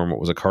transform what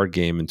was a card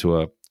game into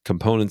a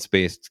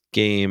components-based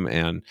game.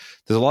 And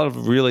there's a lot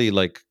of really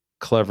like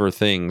clever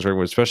things,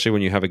 right? Especially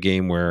when you have a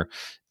game where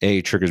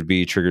A triggers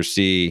B triggers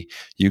C,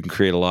 you can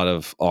create a lot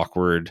of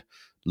awkward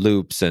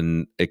loops,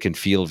 and it can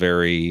feel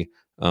very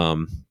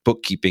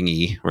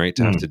bookkeeping-y, right?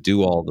 To have to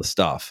do all the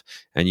stuff.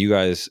 And you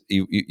guys,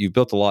 you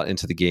built a lot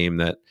into the game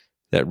that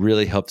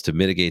really helps to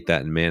mitigate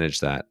that and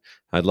manage that.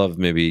 I'd love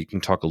maybe you can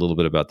talk a little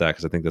bit about that,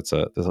 because I think there's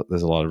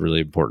a lot of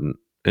really important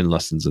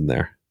lessons in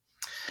there.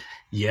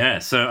 Yeah,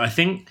 so I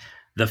think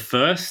the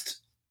first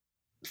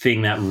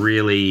thing that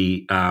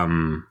really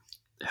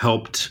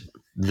helped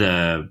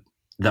the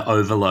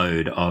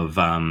overload of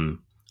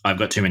I've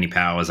got too many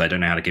powers, I don't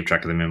know how to keep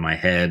track of them in my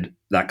head,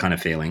 that kind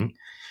of feeling,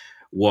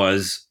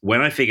 was when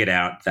I figured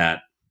out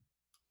that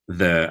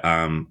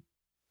the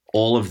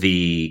all of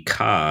the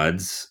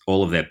cards,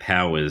 all of their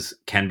powers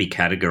can be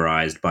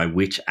categorized by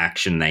which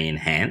action they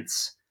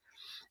enhance,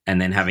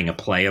 and then having a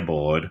player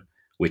board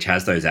which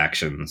has those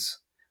actions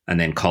and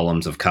then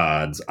columns of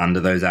cards under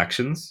those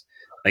actions.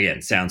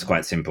 Again, sounds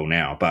quite simple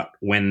now, but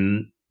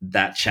when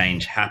that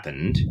change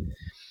happened,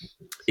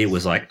 it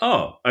was like,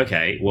 oh,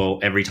 okay, well,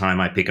 every time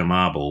I pick a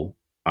marble,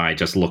 I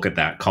just look at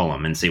that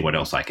column and see what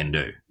else I can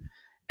do.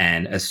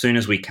 And as soon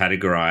as we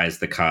categorize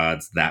the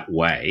cards that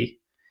way,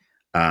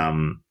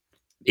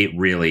 it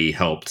really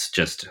helped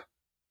just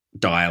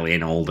dial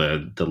in all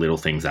the little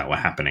things that were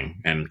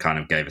happening and kind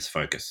of gave us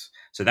focus.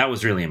 So that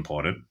was really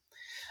important.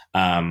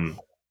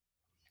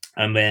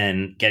 And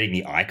then getting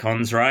the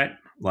icons right,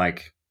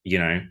 like,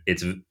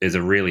 it's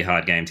a really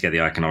hard game to get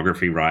the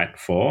iconography right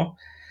for,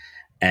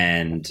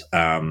 and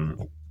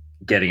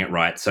getting it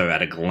right so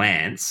at a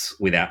glance,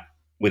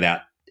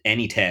 without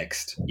any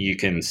text, you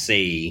can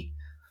see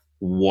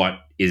what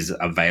is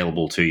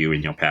available to you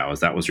in your powers.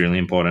 That was really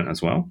important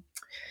as well.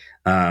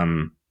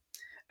 And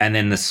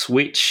then the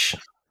switch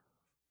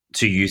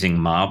to using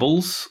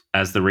marbles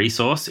as the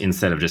resource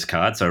instead of just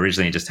cards. So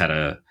originally it just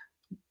had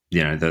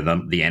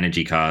the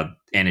energy card.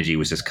 Energy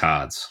was just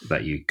cards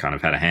that you kind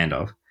of had a hand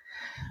of.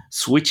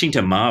 Switching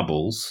to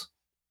marbles,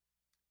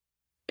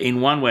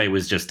 in one way,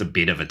 was just a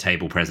bit of a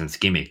table presence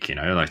gimmick,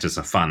 like just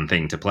a fun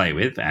thing to play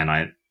with. And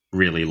I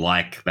really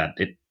like that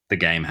the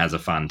game has a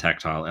fun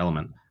tactile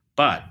element.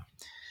 But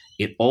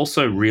it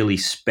also really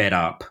sped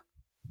up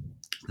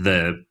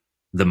the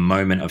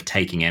moment of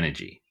taking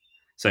energy.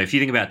 So if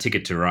you think about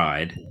Ticket to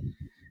Ride,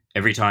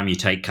 every time you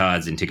take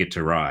cards in Ticket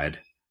to Ride,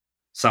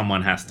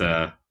 someone has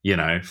to,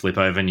 flip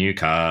over new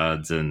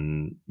cards,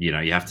 and, you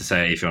have to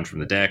say if you want from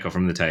the deck or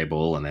from the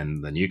table, and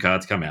then the new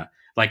cards come out.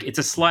 Like, it's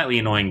a slightly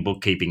annoying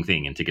bookkeeping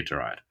thing in Ticket to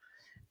Ride.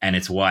 And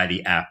it's why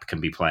the app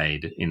can be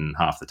played in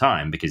half the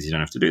time, because you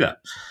don't have to do that.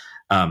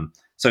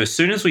 So as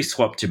soon as we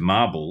swapped to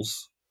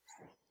marbles,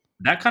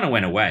 that kind of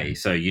went away.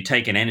 So you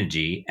take an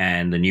energy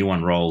and the new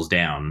one rolls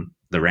down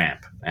the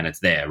ramp, and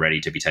it's there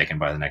ready to be taken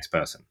by the next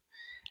person.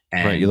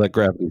 And right, you let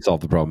gravity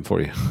solve the problem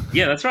for you.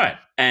 Yeah, that's right.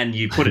 And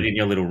you put it in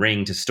your little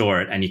ring to store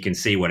it, and you can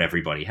see what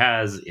everybody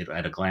has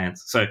at a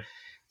glance. So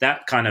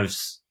that kind of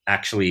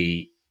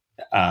actually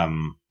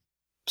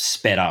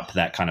sped up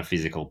that kind of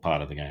physical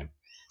part of the game.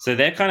 So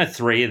they're kind of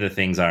three of the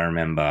things I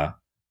remember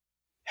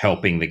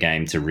helping the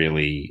game to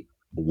really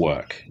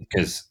work,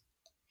 because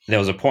there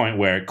was a point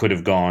where it could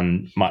have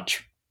gone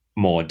much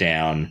more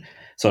down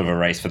sort of a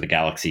race for the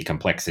galaxy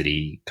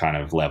complexity kind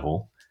of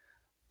level.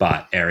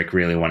 But Eric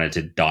really wanted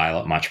to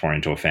dial it much more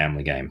into a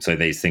family game. So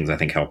these things, I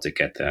think, helped it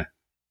get there.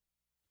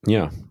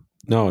 Yeah.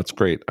 No, it's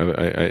great.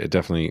 I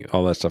definitely,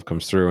 all that stuff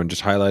comes through, and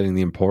just highlighting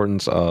the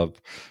importance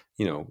of,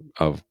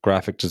 of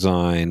graphic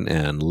design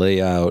and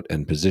layout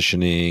and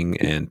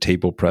positioning and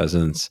table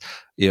presence.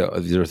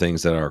 These are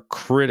things that are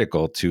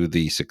critical to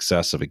the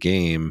success of a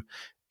game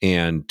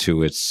and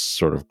to its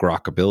sort of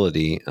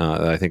grokkability,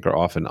 that I think are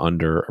often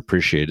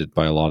underappreciated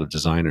by a lot of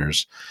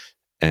designers.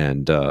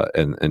 And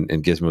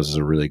Gizmos is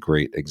a really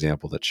great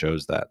example that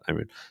shows that. I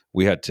mean,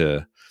 we had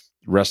to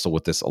wrestle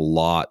with this a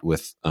lot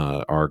with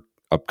our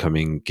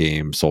upcoming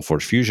game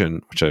SolForge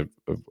Fusion, which I've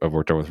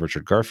worked on with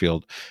Richard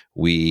Garfield.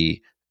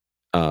 We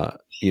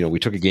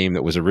took a game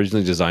that was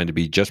originally designed to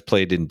be just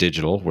played in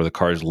digital, where the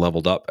cards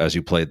leveled up as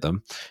you played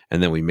them,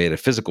 and then we made a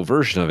physical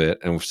version of it.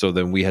 And so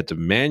then we had to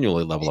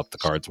manually level up the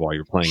cards while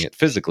you're playing it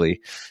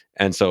physically.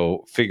 And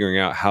so figuring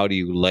out how do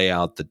you lay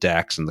out the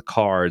decks and the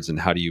cards, and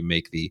how do you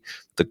make the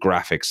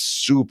graphics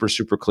super,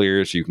 super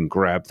clear so you can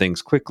grab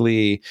things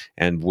quickly,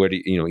 and what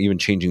even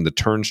changing the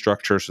turn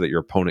structure so that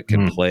your opponent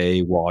can play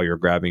while you're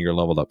grabbing your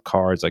leveled up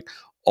cards, like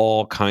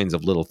all kinds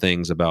of little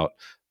things about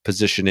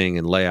positioning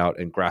and layout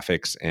and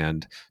graphics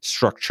and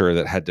structure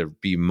that had to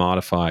be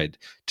modified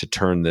to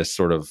turn this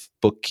sort of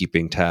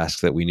bookkeeping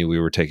task that we knew we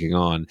were taking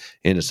on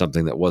into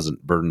something that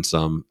wasn't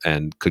burdensome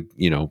and could,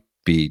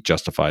 be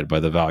justified by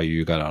the value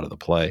you got out of the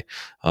play.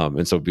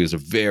 And so it was a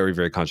very,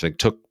 very conscious thing.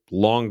 Took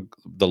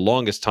the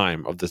longest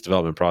time of this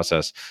development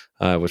process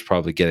was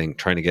probably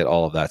trying to get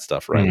all of that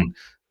stuff right.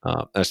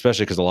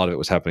 Especially because a lot of it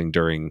was happening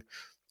during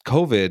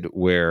COVID,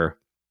 where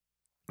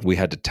we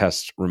had to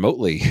test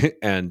remotely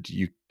and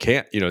you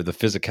can't, the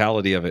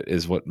physicality of it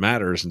is what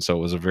matters. And so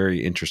it was a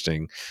very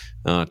interesting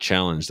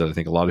challenge that I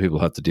think a lot of people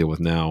have to deal with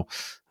now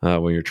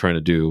when you're trying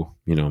to do,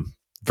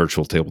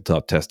 virtual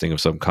tabletop testing of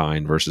some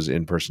kind versus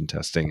in-person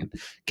testing, and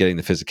getting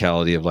the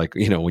physicality of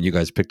when you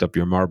guys picked up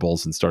your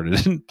marbles and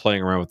started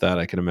playing around with that,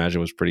 I can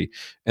imagine was pretty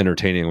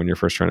entertaining when you're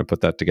first trying to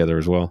put that together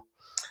as well.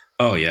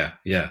 Oh yeah.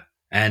 Yeah.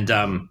 And,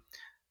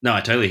 no,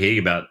 I totally hear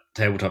you about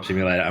Tabletop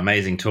Simulator.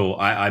 Amazing tool.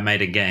 I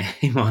made a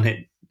game on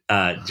it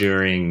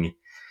during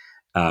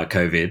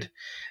COVID,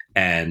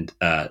 and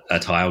a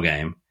tile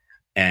game,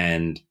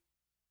 and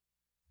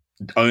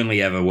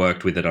only ever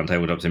worked with it on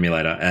Tabletop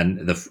Simulator.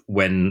 And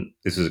when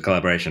this was a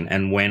collaboration,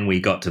 and when we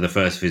got to the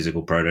first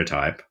physical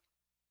prototype,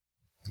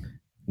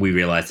 we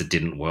realized it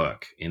didn't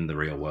work in the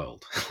real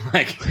world.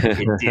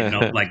 It did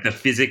not, the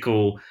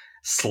physical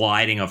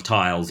sliding of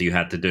tiles you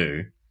had to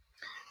do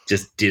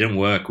just didn't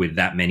work with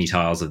that many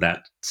tiles of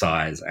that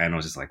size. And I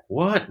was just like,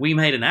 what? We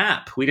made an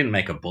app. We didn't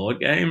make a board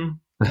game.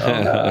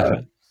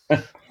 Oh,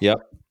 no.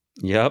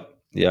 Yep.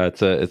 Yeah,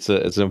 it's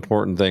an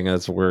important thing.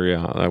 That's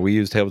where we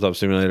use Tabletop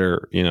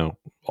Simulator,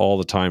 all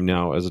the time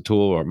now as a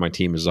tool. Or my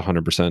team is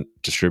 100%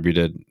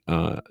 distributed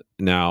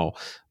now,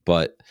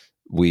 but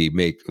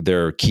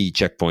there are key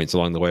checkpoints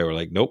along the way. We're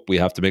like, nope, we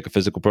have to make a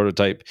physical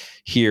prototype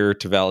here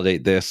to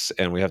validate this,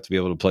 and we have to be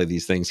able to play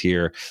these things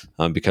here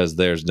because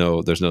there's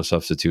no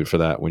substitute for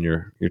that when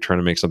you're trying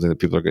to make something that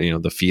people are,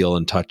 the feel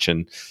and touch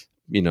and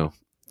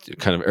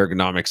kind of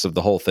ergonomics of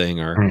the whole thing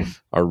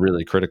are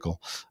really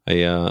critical. I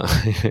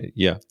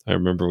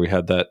remember we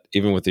had that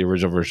even with the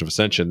original version of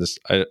Ascension.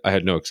 I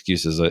had no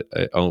excuses.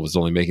 I was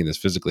only making this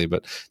physically,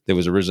 but there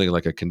was originally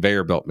like a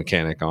conveyor belt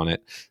mechanic on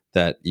it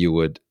that you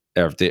would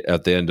at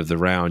the end of the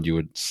round you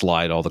would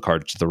slide all the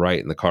cards to the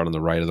right, and the card on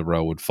the right of the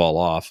row would fall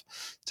off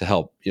to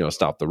help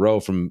stop the row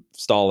from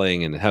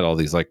stalling, and it had all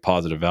these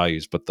positive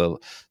values. But the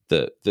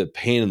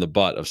pain in the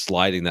butt of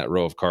sliding that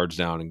row of cards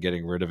down and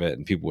getting rid of it,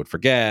 and people would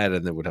forget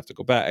and then would have to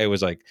go back. It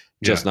was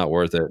just not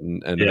worth it.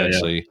 And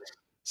eventually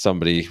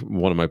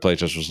one of my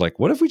playtesters was like,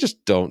 what if we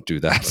just don't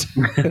do that?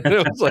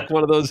 It was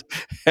one of those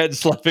head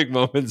slapping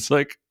moments,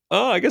 oh,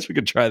 I guess we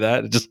could try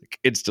that. It just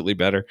instantly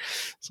better.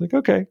 It's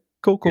okay,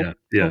 cool.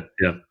 Yeah.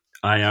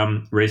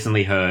 I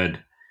recently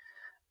heard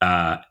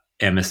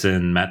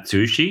Emerson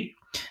Matsushi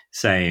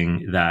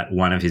saying that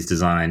one of his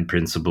design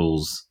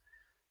principles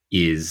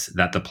is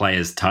that the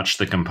players touch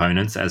the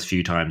components as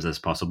few times as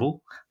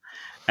possible.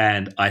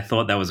 And I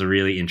thought that was a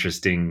really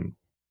interesting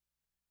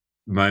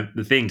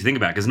thing to think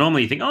about, because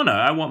normally you think, oh no,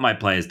 I want my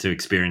players to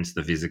experience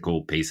the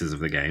physical pieces of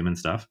the game and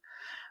stuff.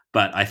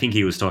 But I think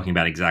he was talking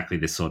about exactly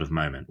this sort of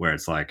moment where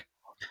it's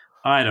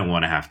I don't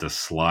want to have to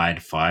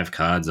slide 5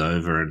 cards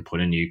over and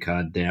put a new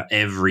card down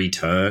every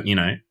turn,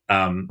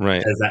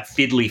 right. There's that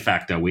fiddly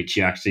factor, which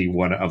you actually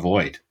want to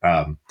avoid.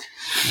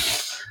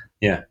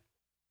 Yeah.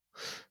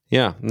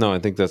 Yeah, no, I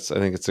think it's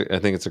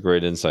a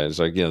great insight.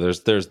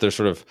 It's there's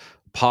sort of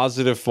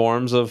positive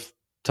forms of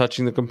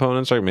touching the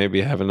components,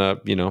 maybe having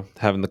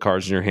having the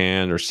cards in your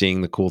hand, or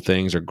seeing the cool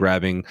things, or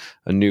grabbing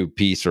a new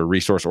piece or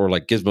resource, or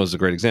Gizmo is a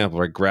great example,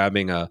 right?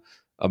 Grabbing a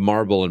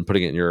marble and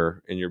putting it in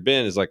your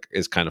bin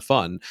is kind of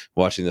fun.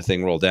 Watching the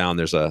thing roll down,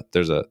 there's a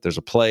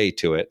play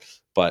to it.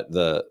 But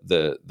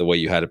the way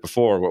you had it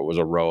before, what was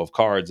a row of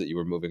cards that you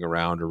were moving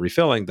around or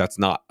refilling, that's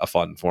not a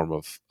fun form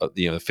of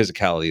the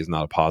physicality is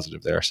not a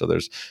positive there. So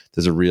there's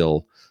a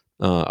real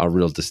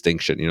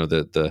distinction.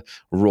 The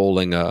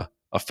rolling a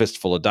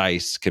fistful of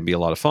dice can be a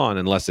lot of fun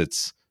unless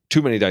it's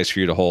too many dice for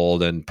you to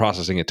hold and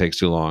processing it takes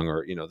too long,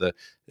 or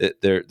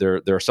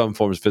there are some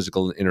forms of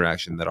physical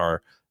interaction that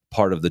are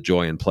part of the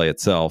joy and play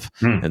itself,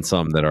 and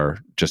some that are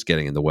just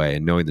getting in the way,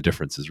 and knowing the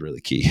difference is really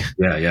key.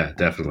 Yeah,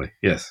 definitely.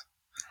 Yes.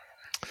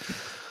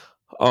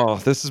 Oh,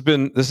 this has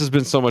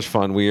been so much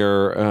fun. We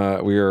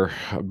are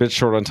a bit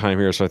short on time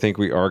here, so I think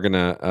we are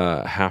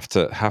gonna have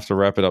to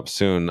wrap it up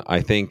soon.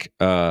 I think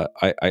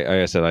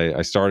I said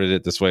I started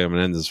it this way. I'm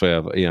gonna end this way.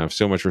 I have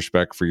so much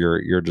respect for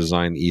your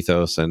design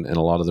ethos and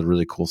a lot of the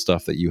really cool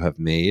stuff that you have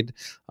made.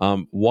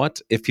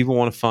 What if people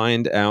want to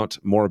find out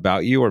more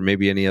about you, or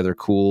maybe any other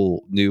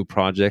cool new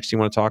projects you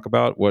want to talk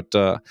about?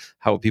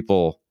 How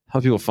people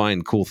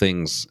find cool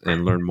things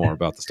and learn more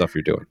about the stuff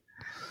you're doing?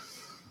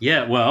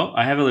 Yeah, well,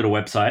 I have a little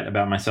website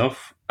about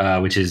myself,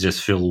 which is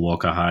just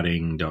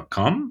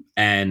philwalkerharding.com.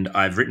 And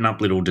I've written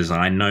up little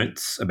design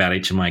notes about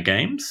each of my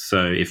games.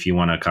 So if you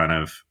want to kind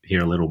of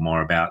hear a little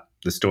more about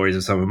the stories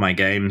of some of my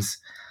games,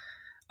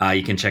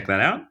 you can check that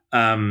out.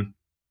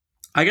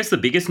 I guess the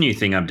biggest new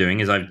thing I'm doing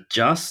is I've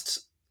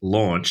just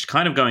launched,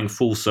 kind of going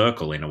full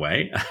circle in a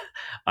way,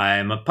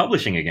 I'm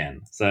publishing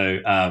again. So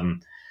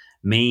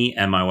me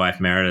and my wife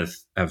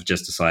Meredith have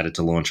just decided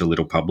to launch a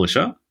little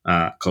publisher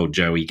called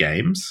Joey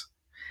Games.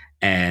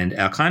 And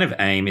our kind of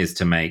aim is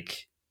to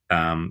make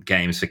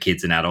games for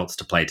kids and adults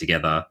to play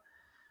together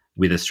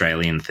with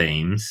Australian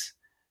themes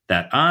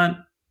that aren't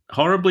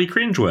horribly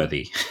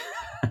cringeworthy.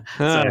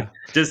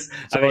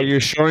 Are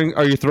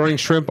you throwing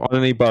shrimp on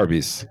any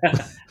Barbies?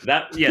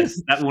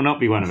 that will not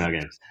be one of our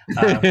games.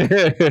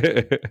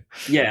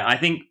 Yeah, I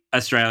think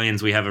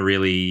Australians, we have a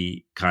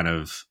really kind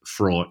of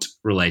fraught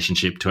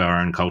relationship to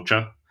our own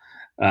culture,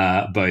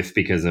 both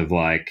because of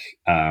like,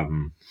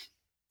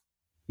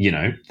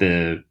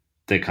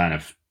 the kind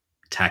of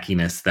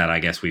tackiness that I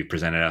guess we've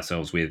presented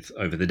ourselves with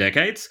over the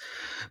decades,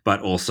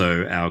 but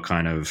also our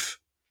kind of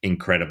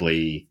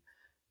incredibly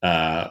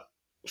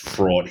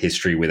fraught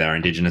history with our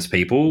Indigenous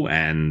people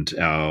and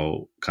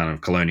our kind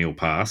of colonial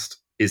past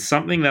is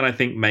something that I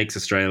think makes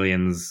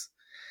Australians,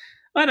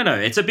 I don't know,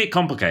 it's a bit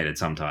complicated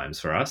sometimes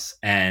for us.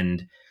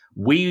 And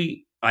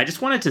I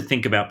just wanted to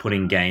think about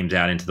putting games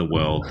out into the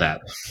world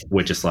that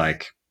were just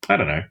like, I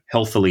don't know,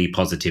 healthily,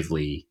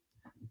 positively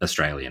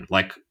Australian.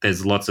 Like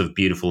there's lots of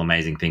beautiful,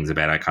 amazing things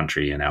about our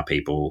country and our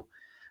people,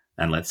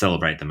 and let's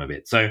celebrate them a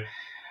bit. So,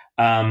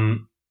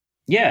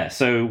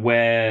 so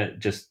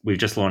we've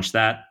just launched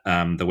that.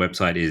 The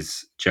website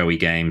is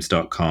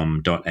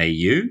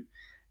joeygames.com.au,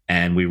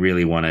 and we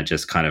really want to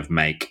just kind of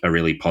make a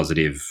really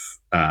positive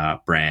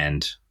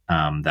brand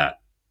that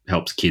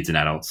helps kids and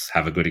adults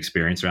have a good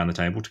experience around the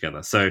table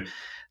together. So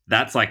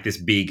that's like this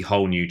big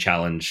whole new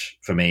challenge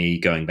for me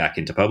going back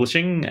into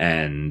publishing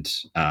and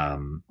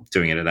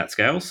doing it at that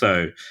scale.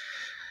 So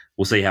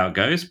we'll see how it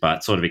goes,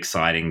 but sort of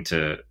exciting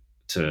to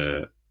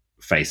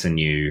face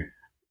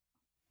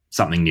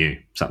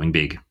something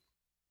big.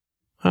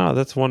 Oh,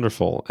 that's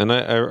wonderful. And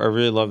I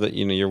really love that,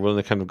 you're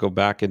willing to kind of go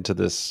back into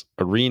this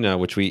arena,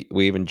 which we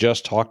even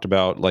just talked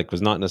about, like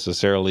was not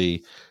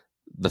necessarily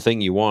the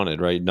thing you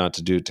wanted, right? Not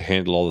to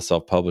handle all the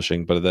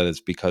self-publishing, but that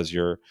it's because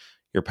you're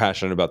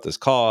passionate about this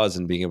cause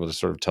and being able to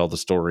sort of tell the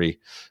story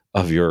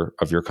of your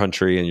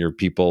country and your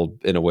people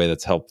in a way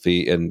that's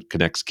healthy and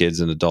connects kids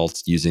and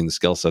adults using the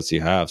skill sets you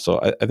have. So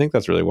I think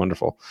that's really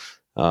wonderful.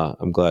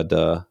 I'm glad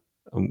to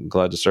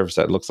surface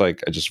that. It looks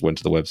like I just went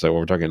to the website while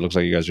we're talking. It looks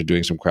like you guys are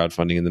doing some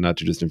crowdfunding in the not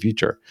too distant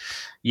future.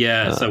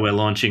 Yeah. So we're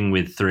launching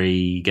with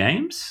 3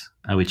 games,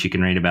 which you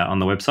can read about on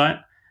the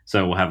website.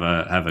 So we'll have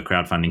a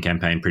crowdfunding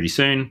campaign pretty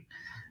soon.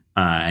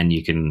 And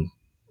you can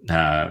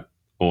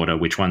order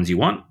which ones you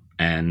want.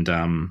 And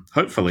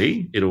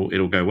hopefully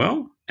it'll go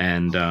well.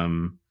 And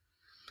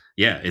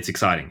it's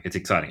exciting. It's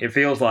exciting. It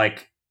feels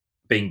like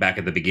being back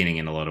at the beginning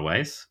in a lot of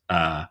ways.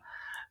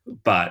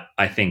 But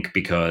I think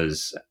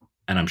because,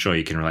 and I'm sure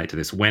you can relate to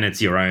this, when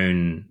it's your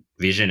own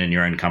vision and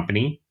your own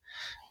company,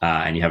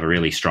 and you have a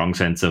really strong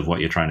sense of what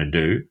you're trying to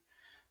do,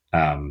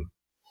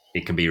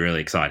 it can be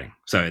really exciting.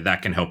 So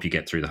that can help you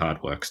get through the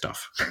hard work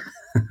stuff.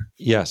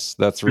 Yes,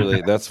 that's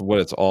what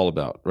it's all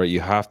about, right? You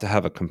have to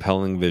have a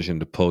compelling vision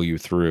to pull you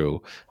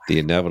through the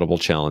inevitable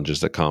challenges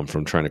that come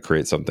from trying to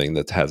create something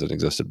that hasn't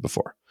existed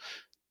before.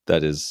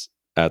 That is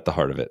at the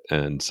heart of it.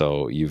 And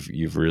so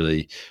you've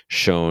really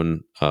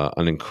shown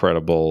an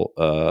incredible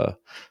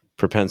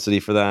propensity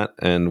for that,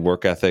 and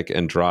work ethic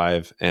and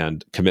drive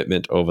and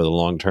commitment over the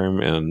long term.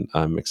 And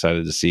I'm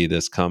excited to see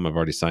this come. I've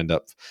already signed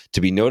up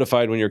to be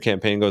notified when your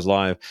campaign goes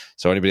live.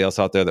 So anybody else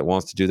out there that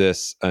wants to do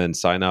this and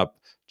sign up,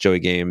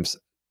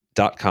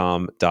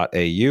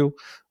 joeygames.com.au.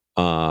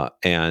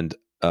 And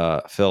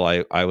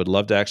Phil, I would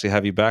love to actually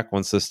have you back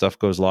once this stuff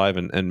goes live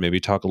and maybe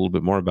talk a little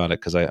bit more about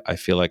it, because I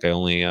feel like I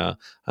only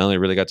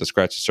really got to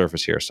scratch the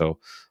surface here. So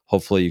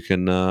hopefully you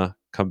can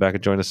come back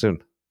and join us soon.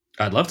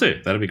 I'd love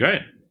to. That'd be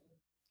great.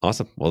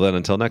 Awesome. Well, then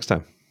until next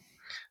time.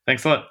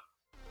 Thanks a lot.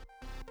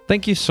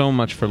 Thank you so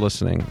much for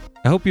listening.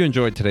 I hope you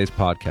enjoyed today's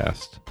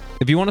podcast.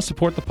 If you want to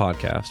support the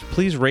podcast,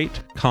 please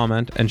rate,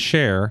 comment, and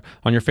share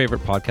on your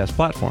favorite podcast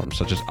platforms,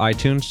 such as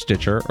iTunes,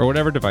 Stitcher, or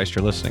whatever device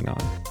you're listening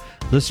on.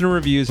 Listener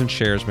reviews and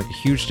shares make a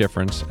huge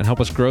difference and help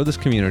us grow this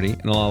community,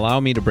 and will allow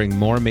me to bring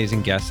more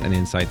amazing guests and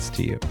insights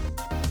to you.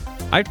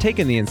 I've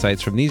taken the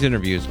insights from these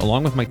interviews,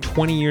 along with my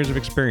 20 years of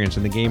experience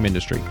in the game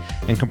industry,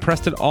 and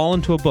compressed it all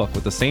into a book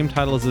with the same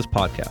title as this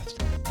podcast,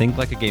 Think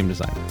Like a Game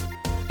Designer.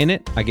 In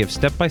it, I give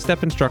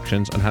step-by-step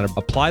instructions on how to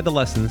apply the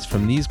lessons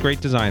from these great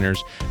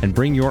designers and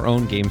bring your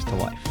own games to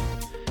life.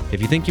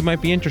 If you think you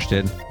might be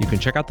interested, you can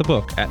check out the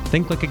book at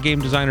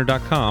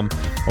thinklikeagamedesigner.com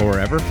or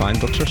wherever fine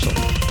books are sold.